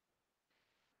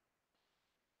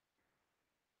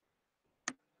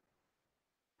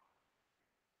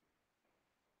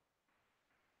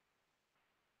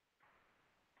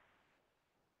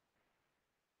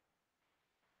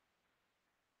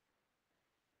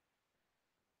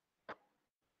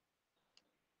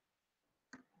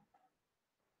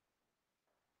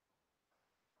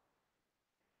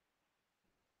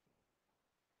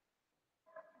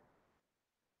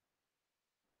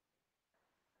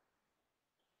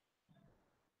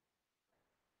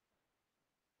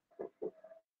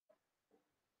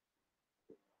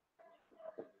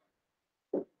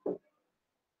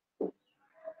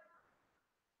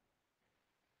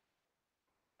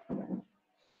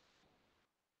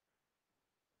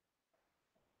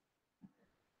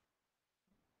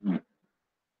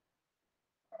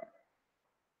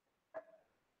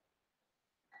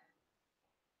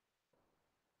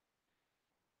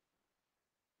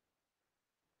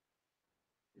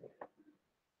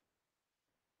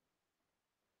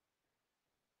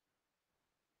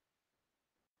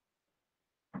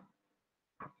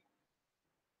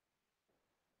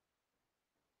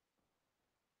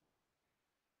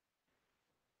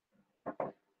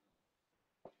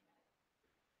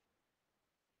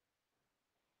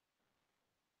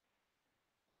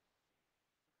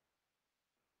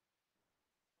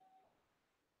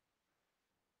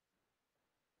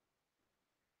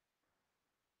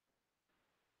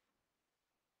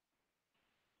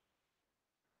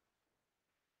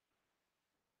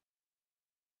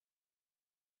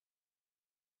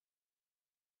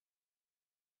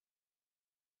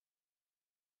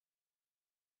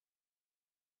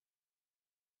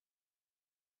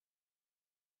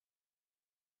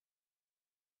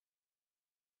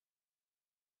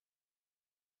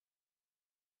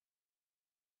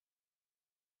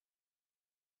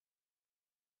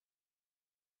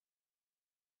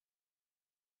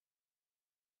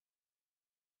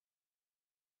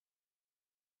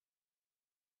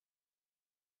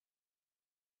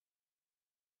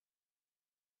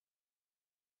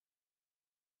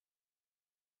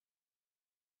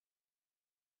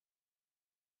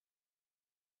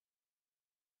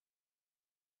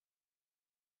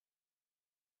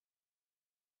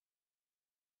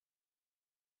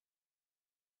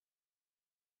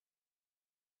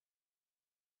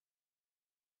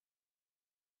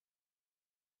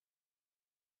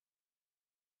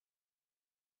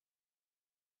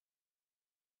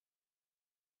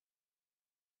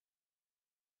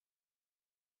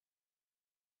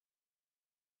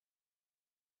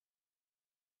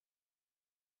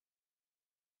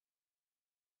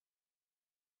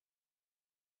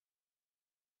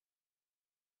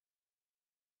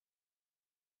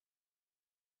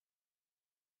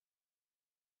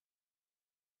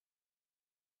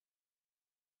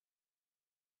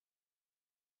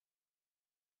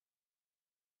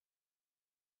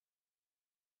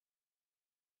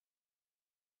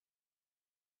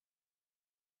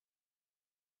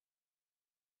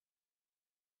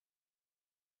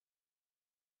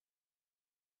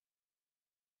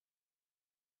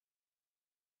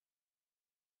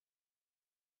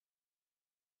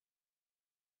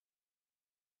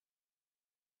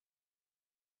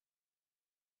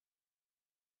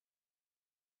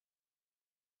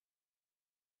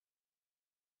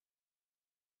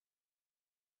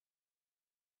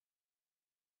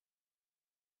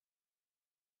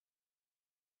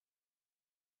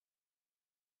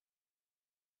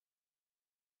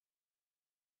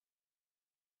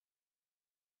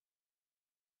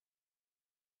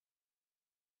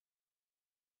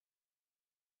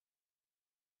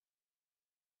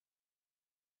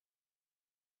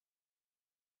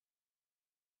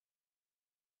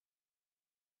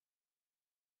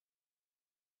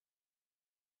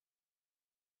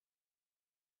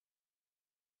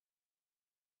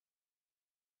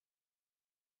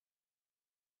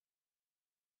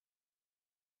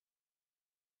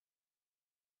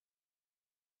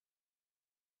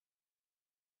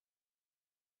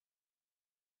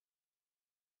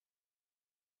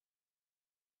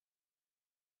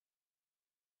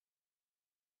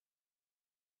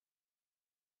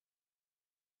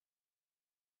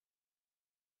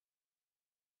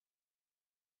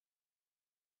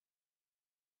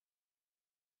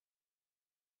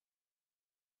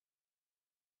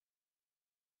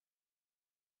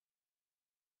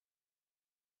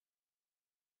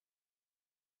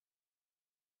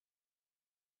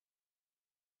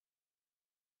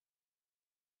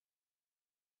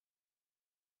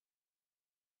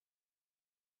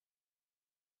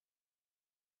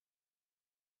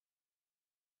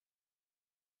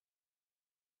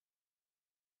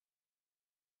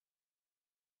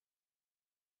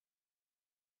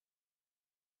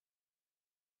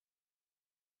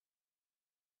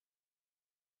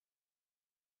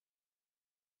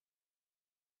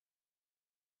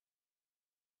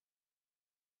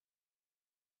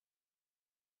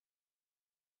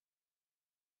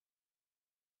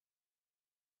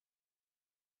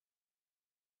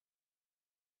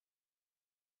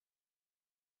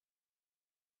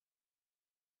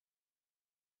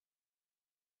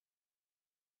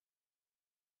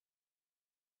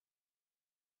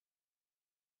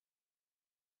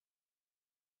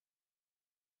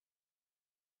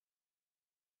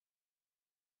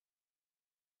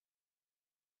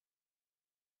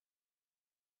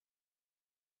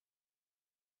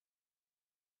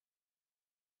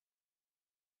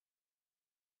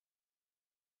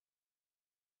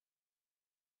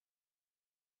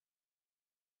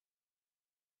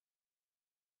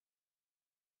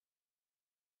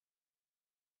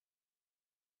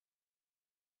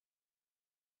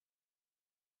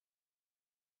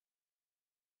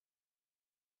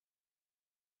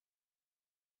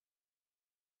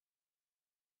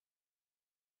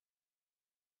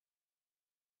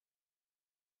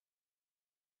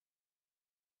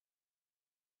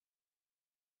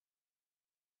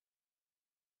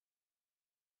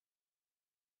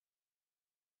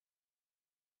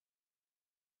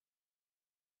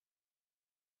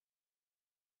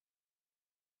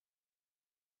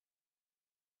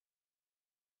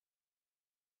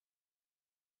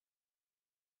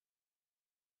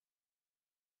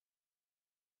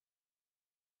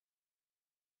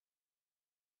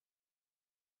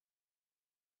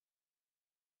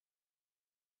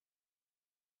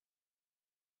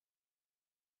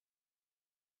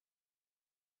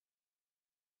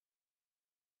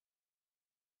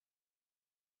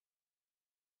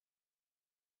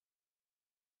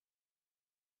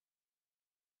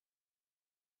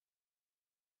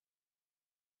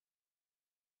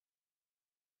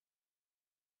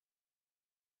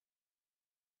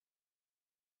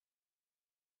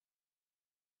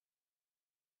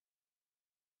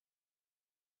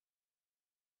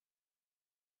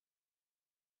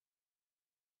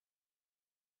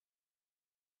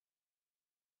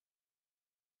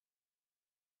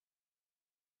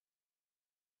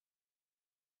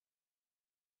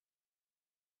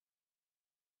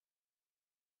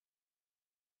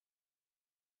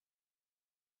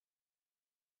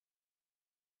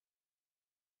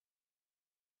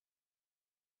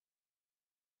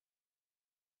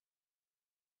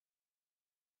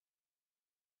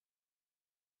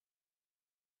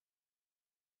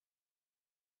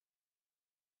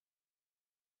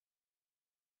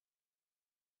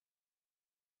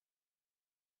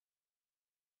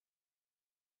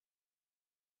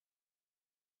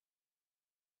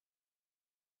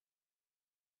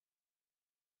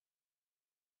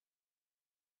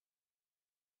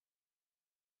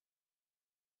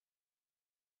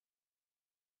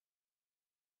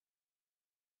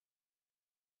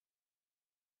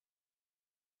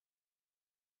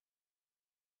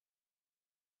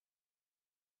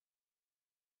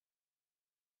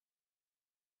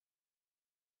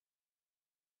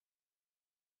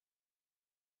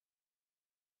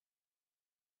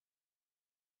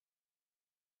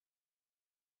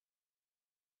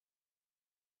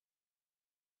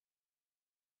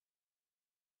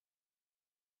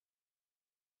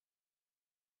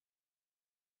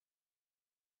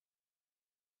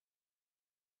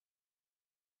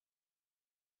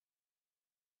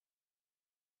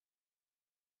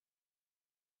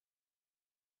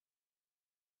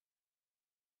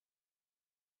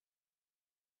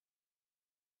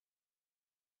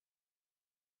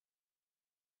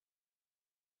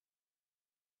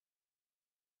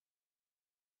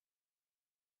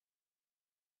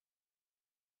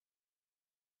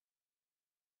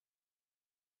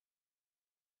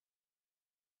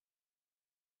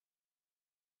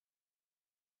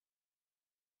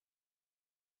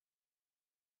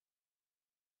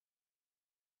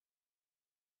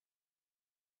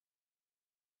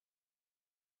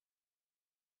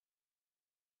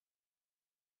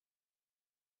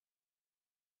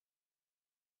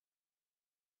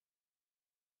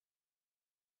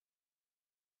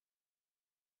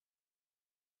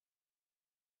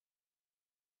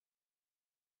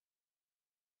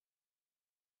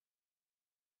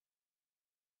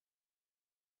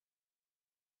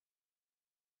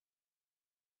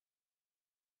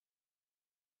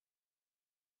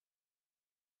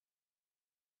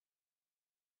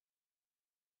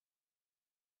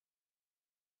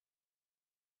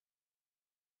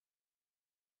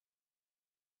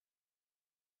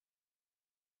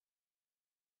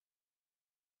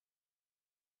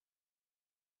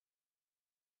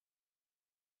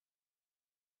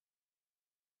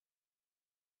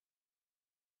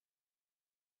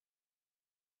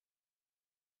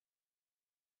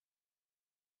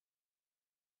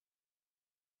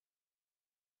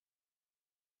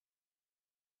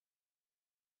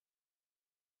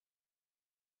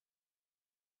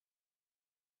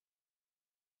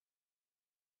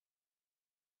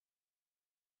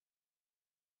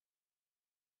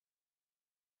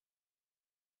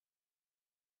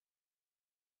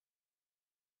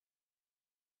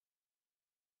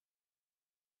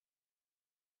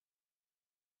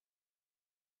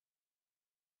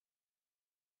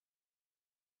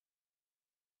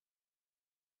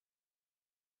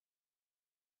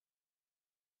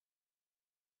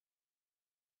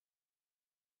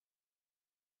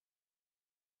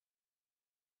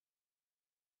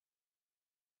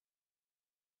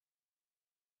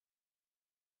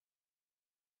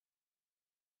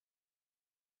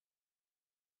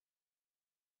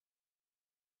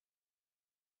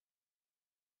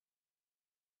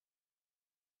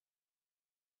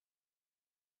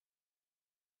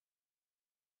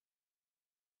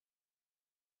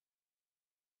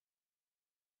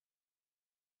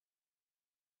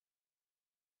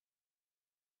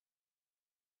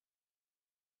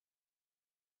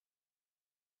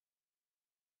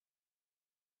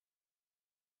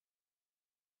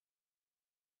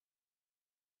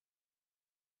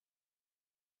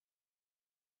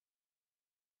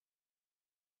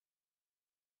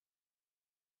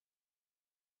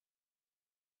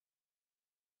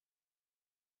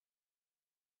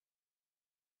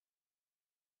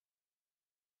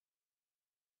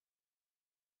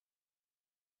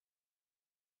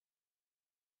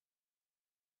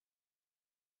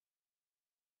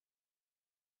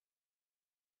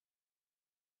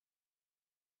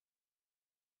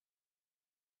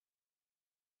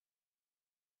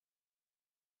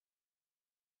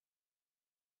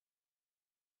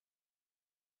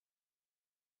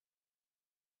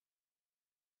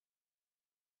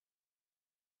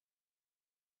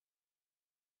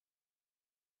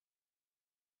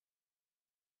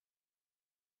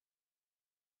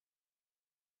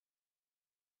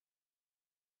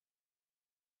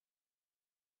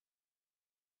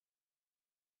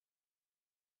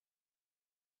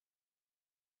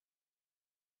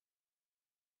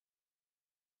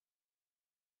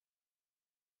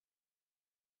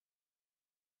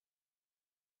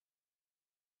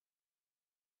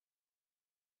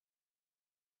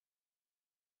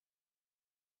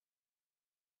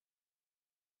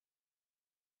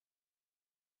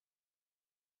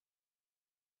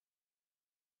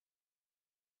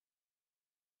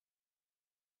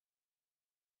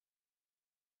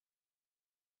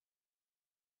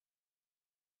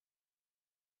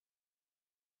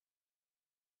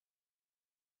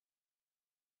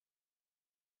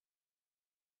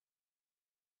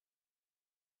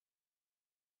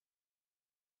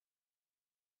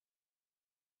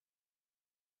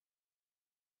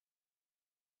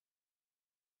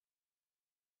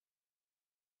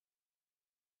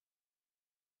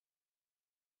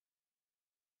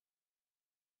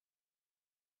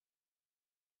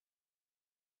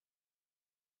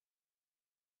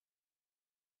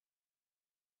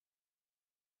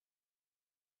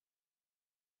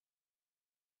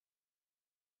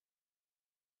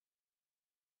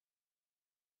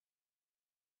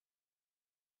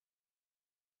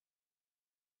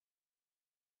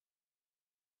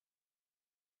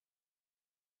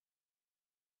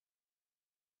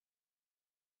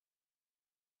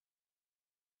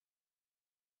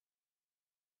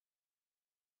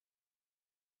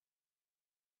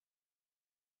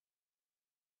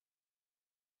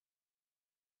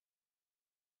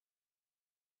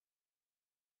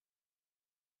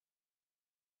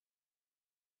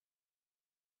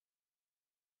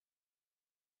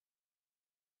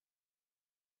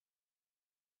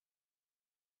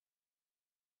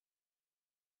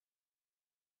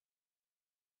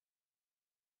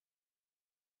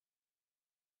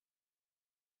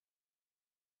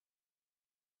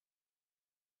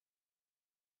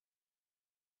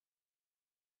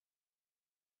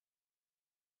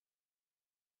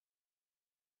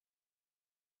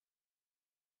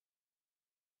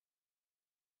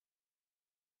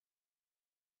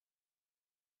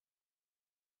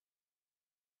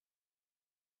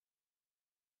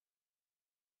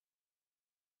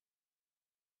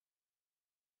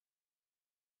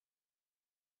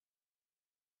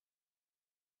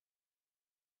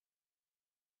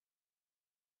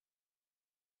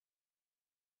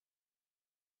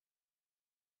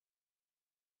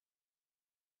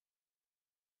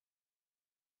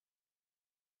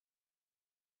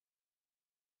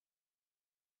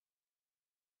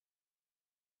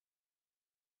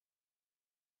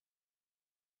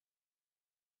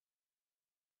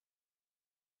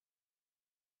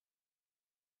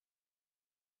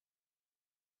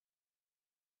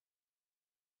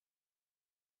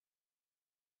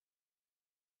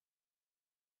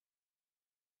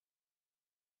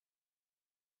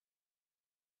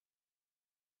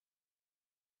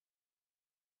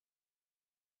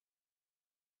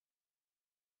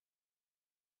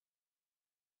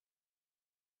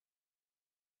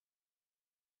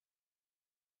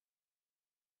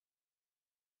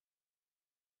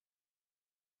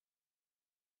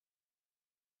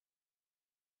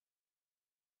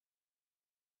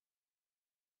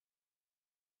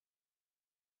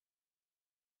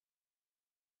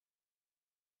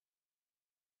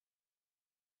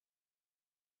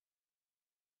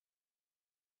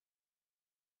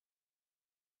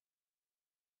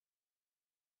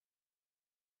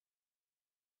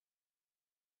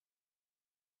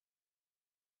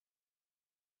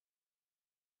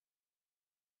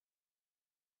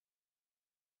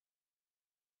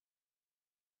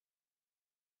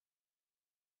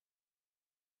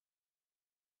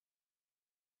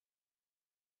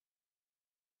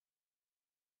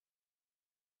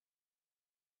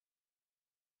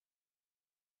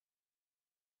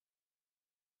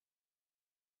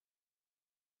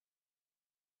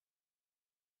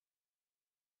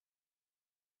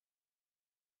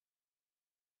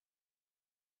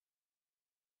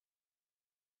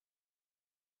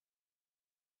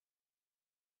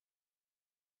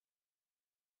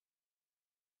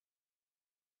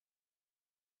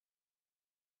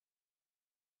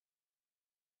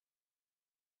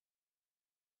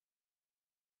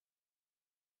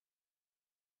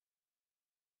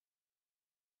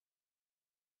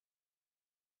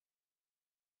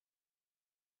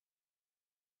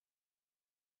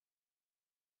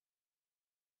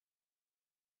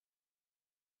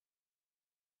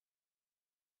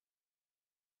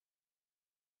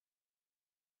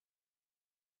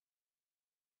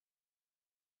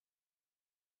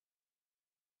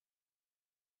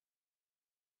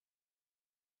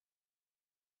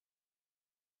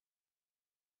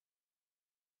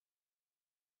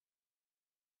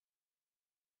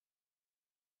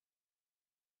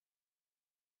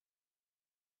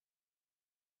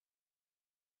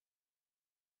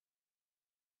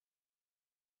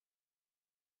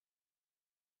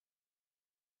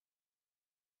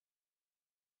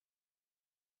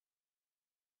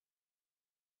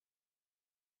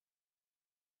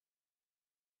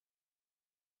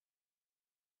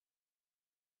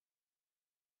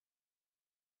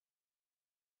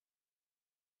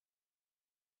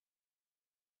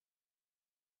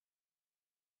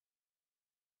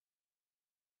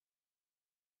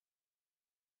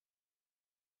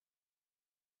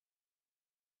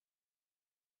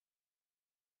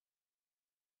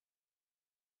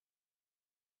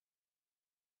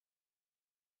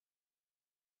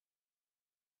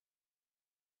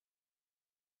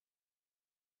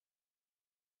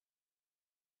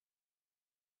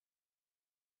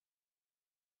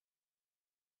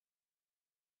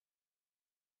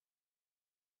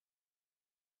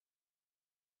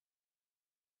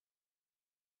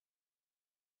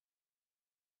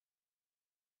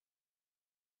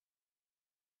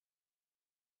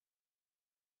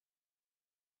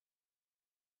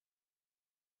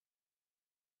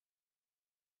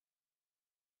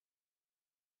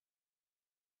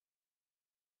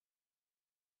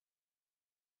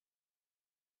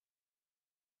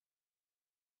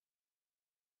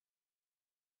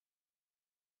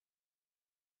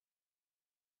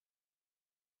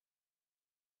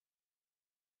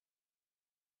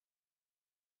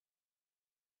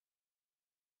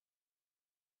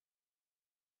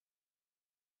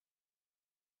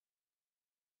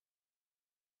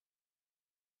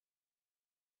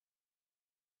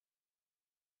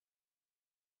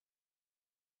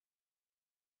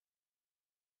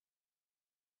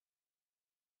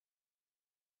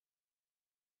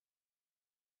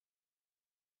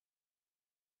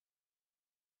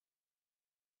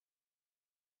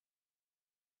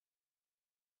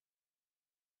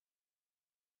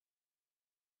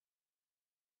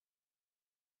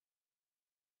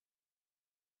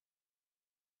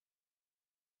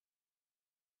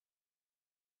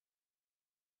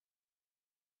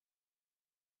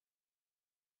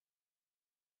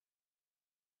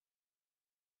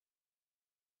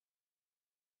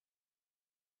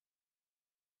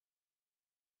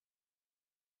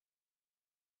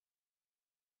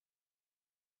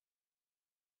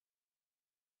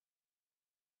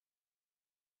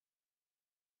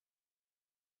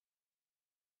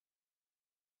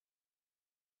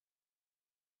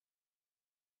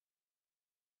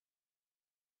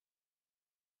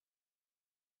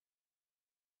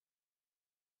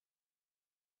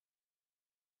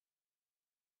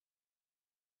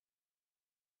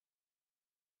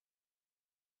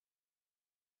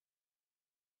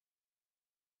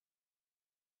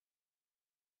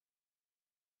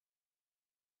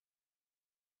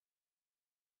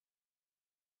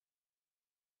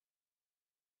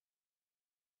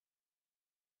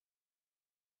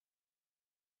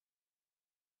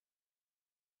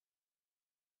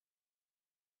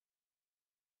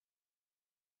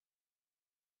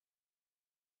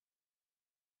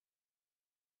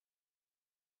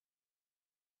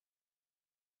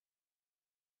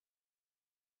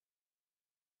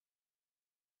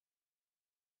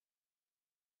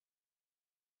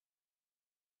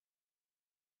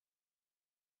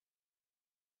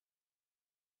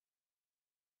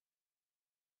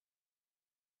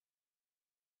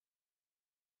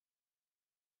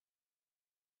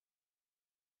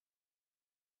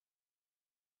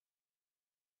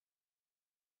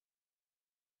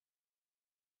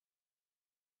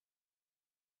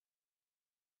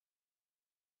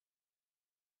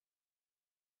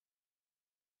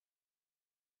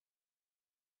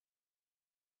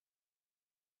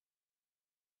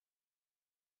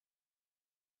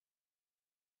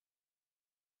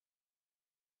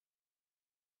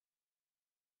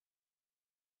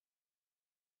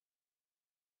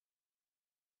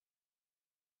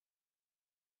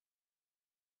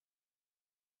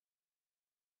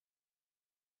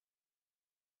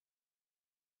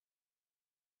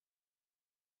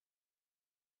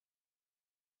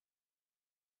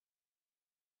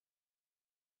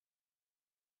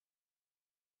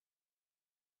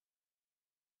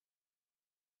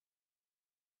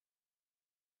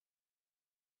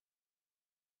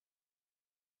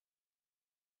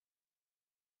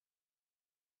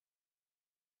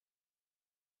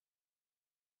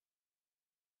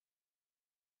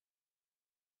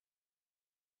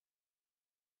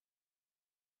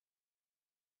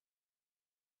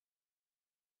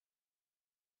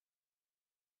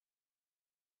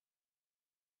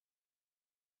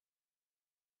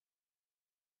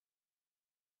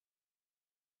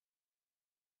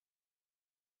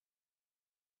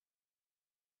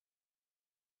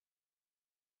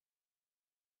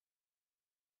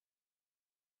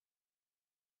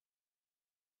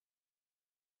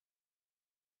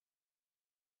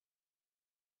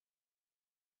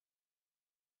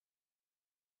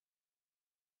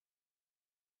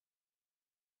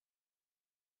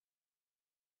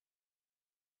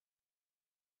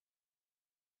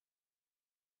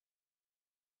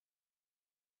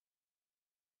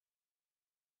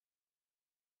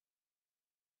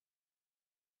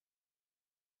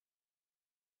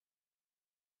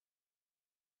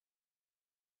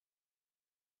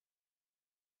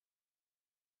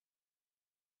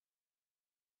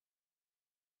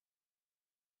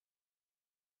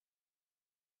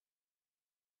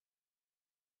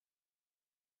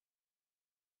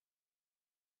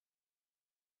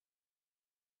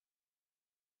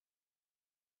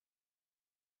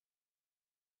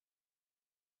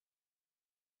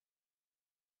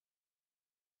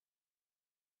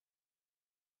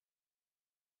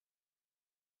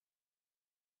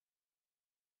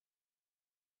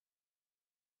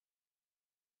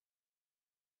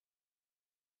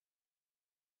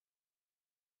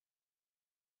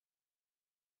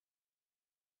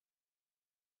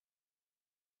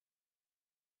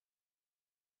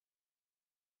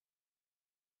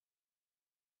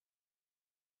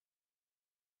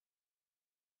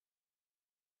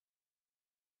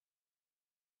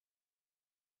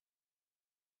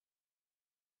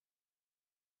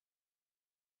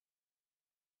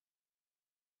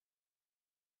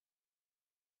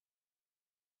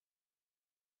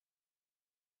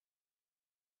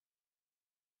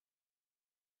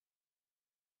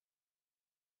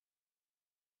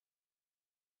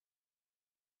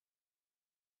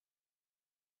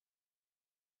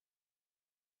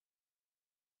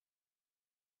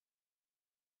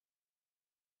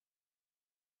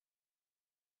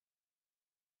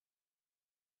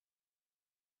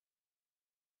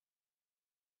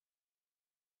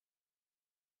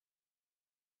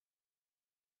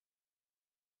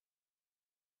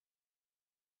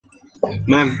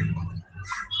 Ma'am.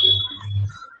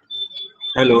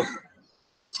 Hello.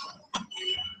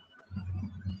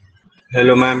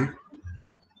 Hello, ma'am.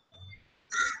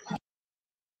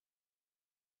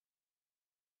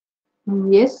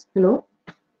 Yes, hello.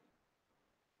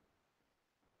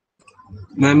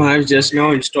 Ma'am, I have just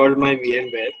now installed my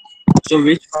VMware. So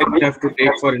which file we have to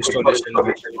take for installation,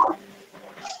 ma'am?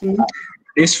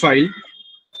 This file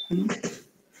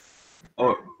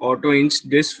or auto-inst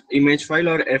this image file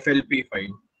or FLP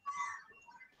file?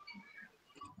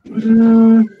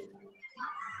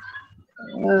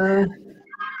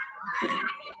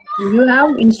 You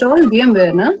have installed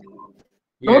VMware, na?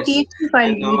 Yes. .txt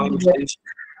file. And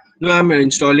now I'm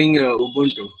installing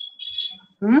Ubuntu.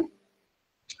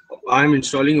 I'm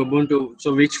installing Ubuntu.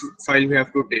 So which file we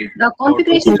have to take? The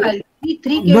configuration file. 3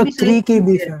 KB. The 3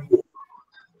 KB file.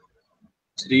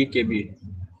 3 KB.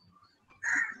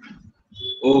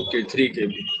 Okay, 3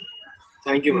 KB.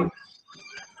 Thank you, ma'am.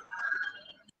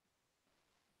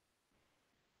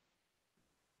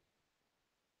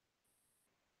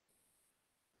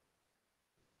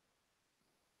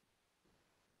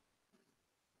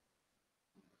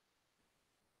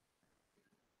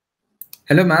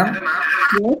 Hello, ma'am.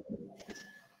 Yes.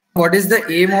 What is the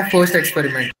aim of first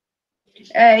experiment?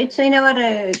 It's in our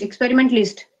experiment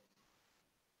list.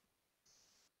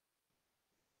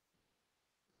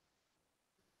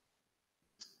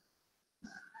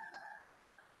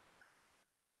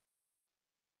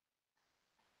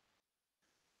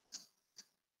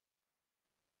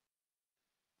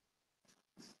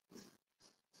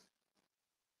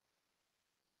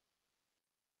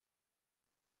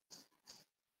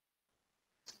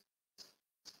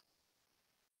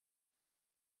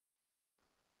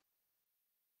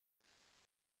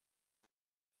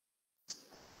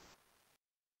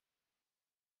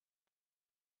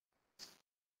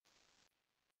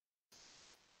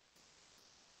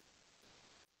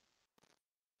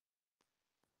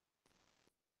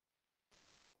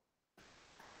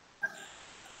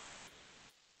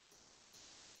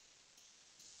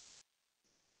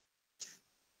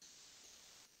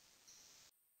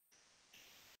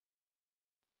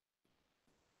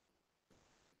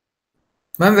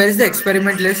 Ma'am, where is the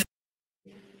experiment list?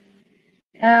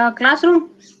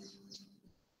 Classroom.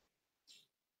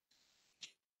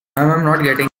 Ma'am, I'm not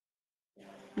getting.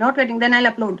 Not getting. Then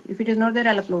I'll upload. If it is not there,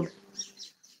 I'll upload.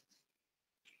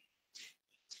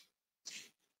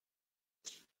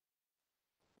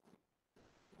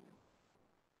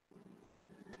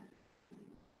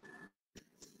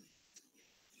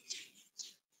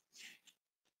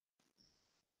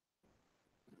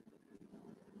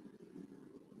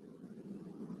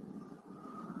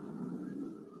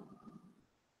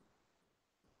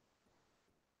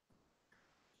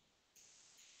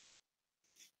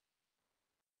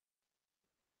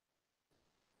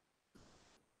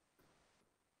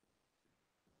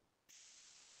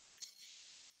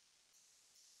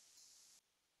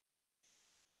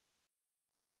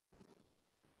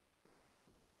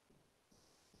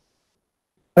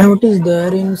 And what is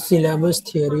there in syllabus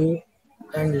theory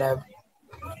and lab?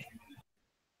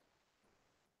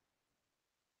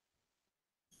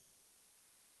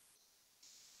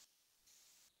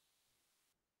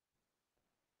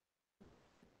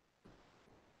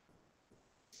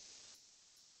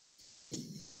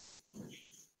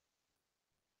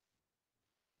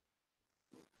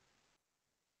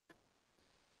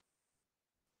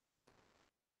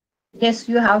 Yes,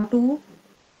 you have to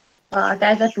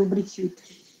attach the rubric sheet.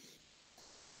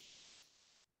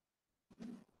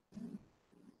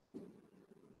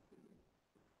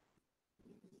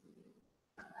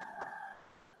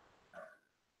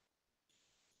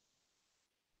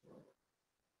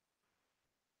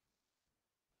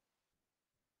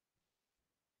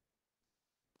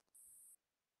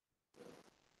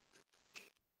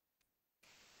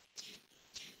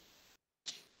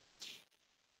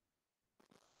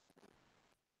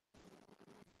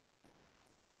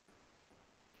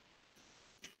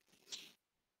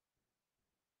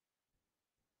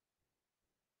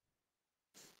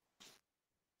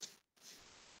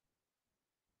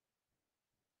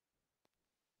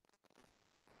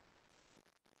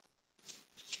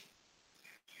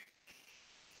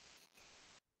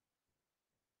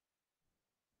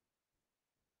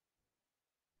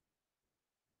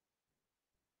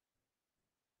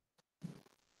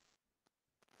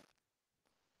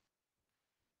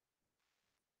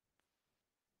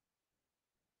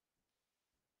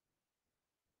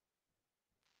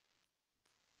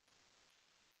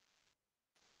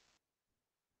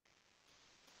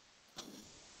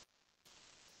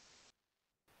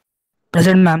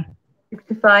 Present, ma'am.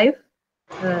 65.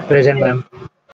 Present, ma'am.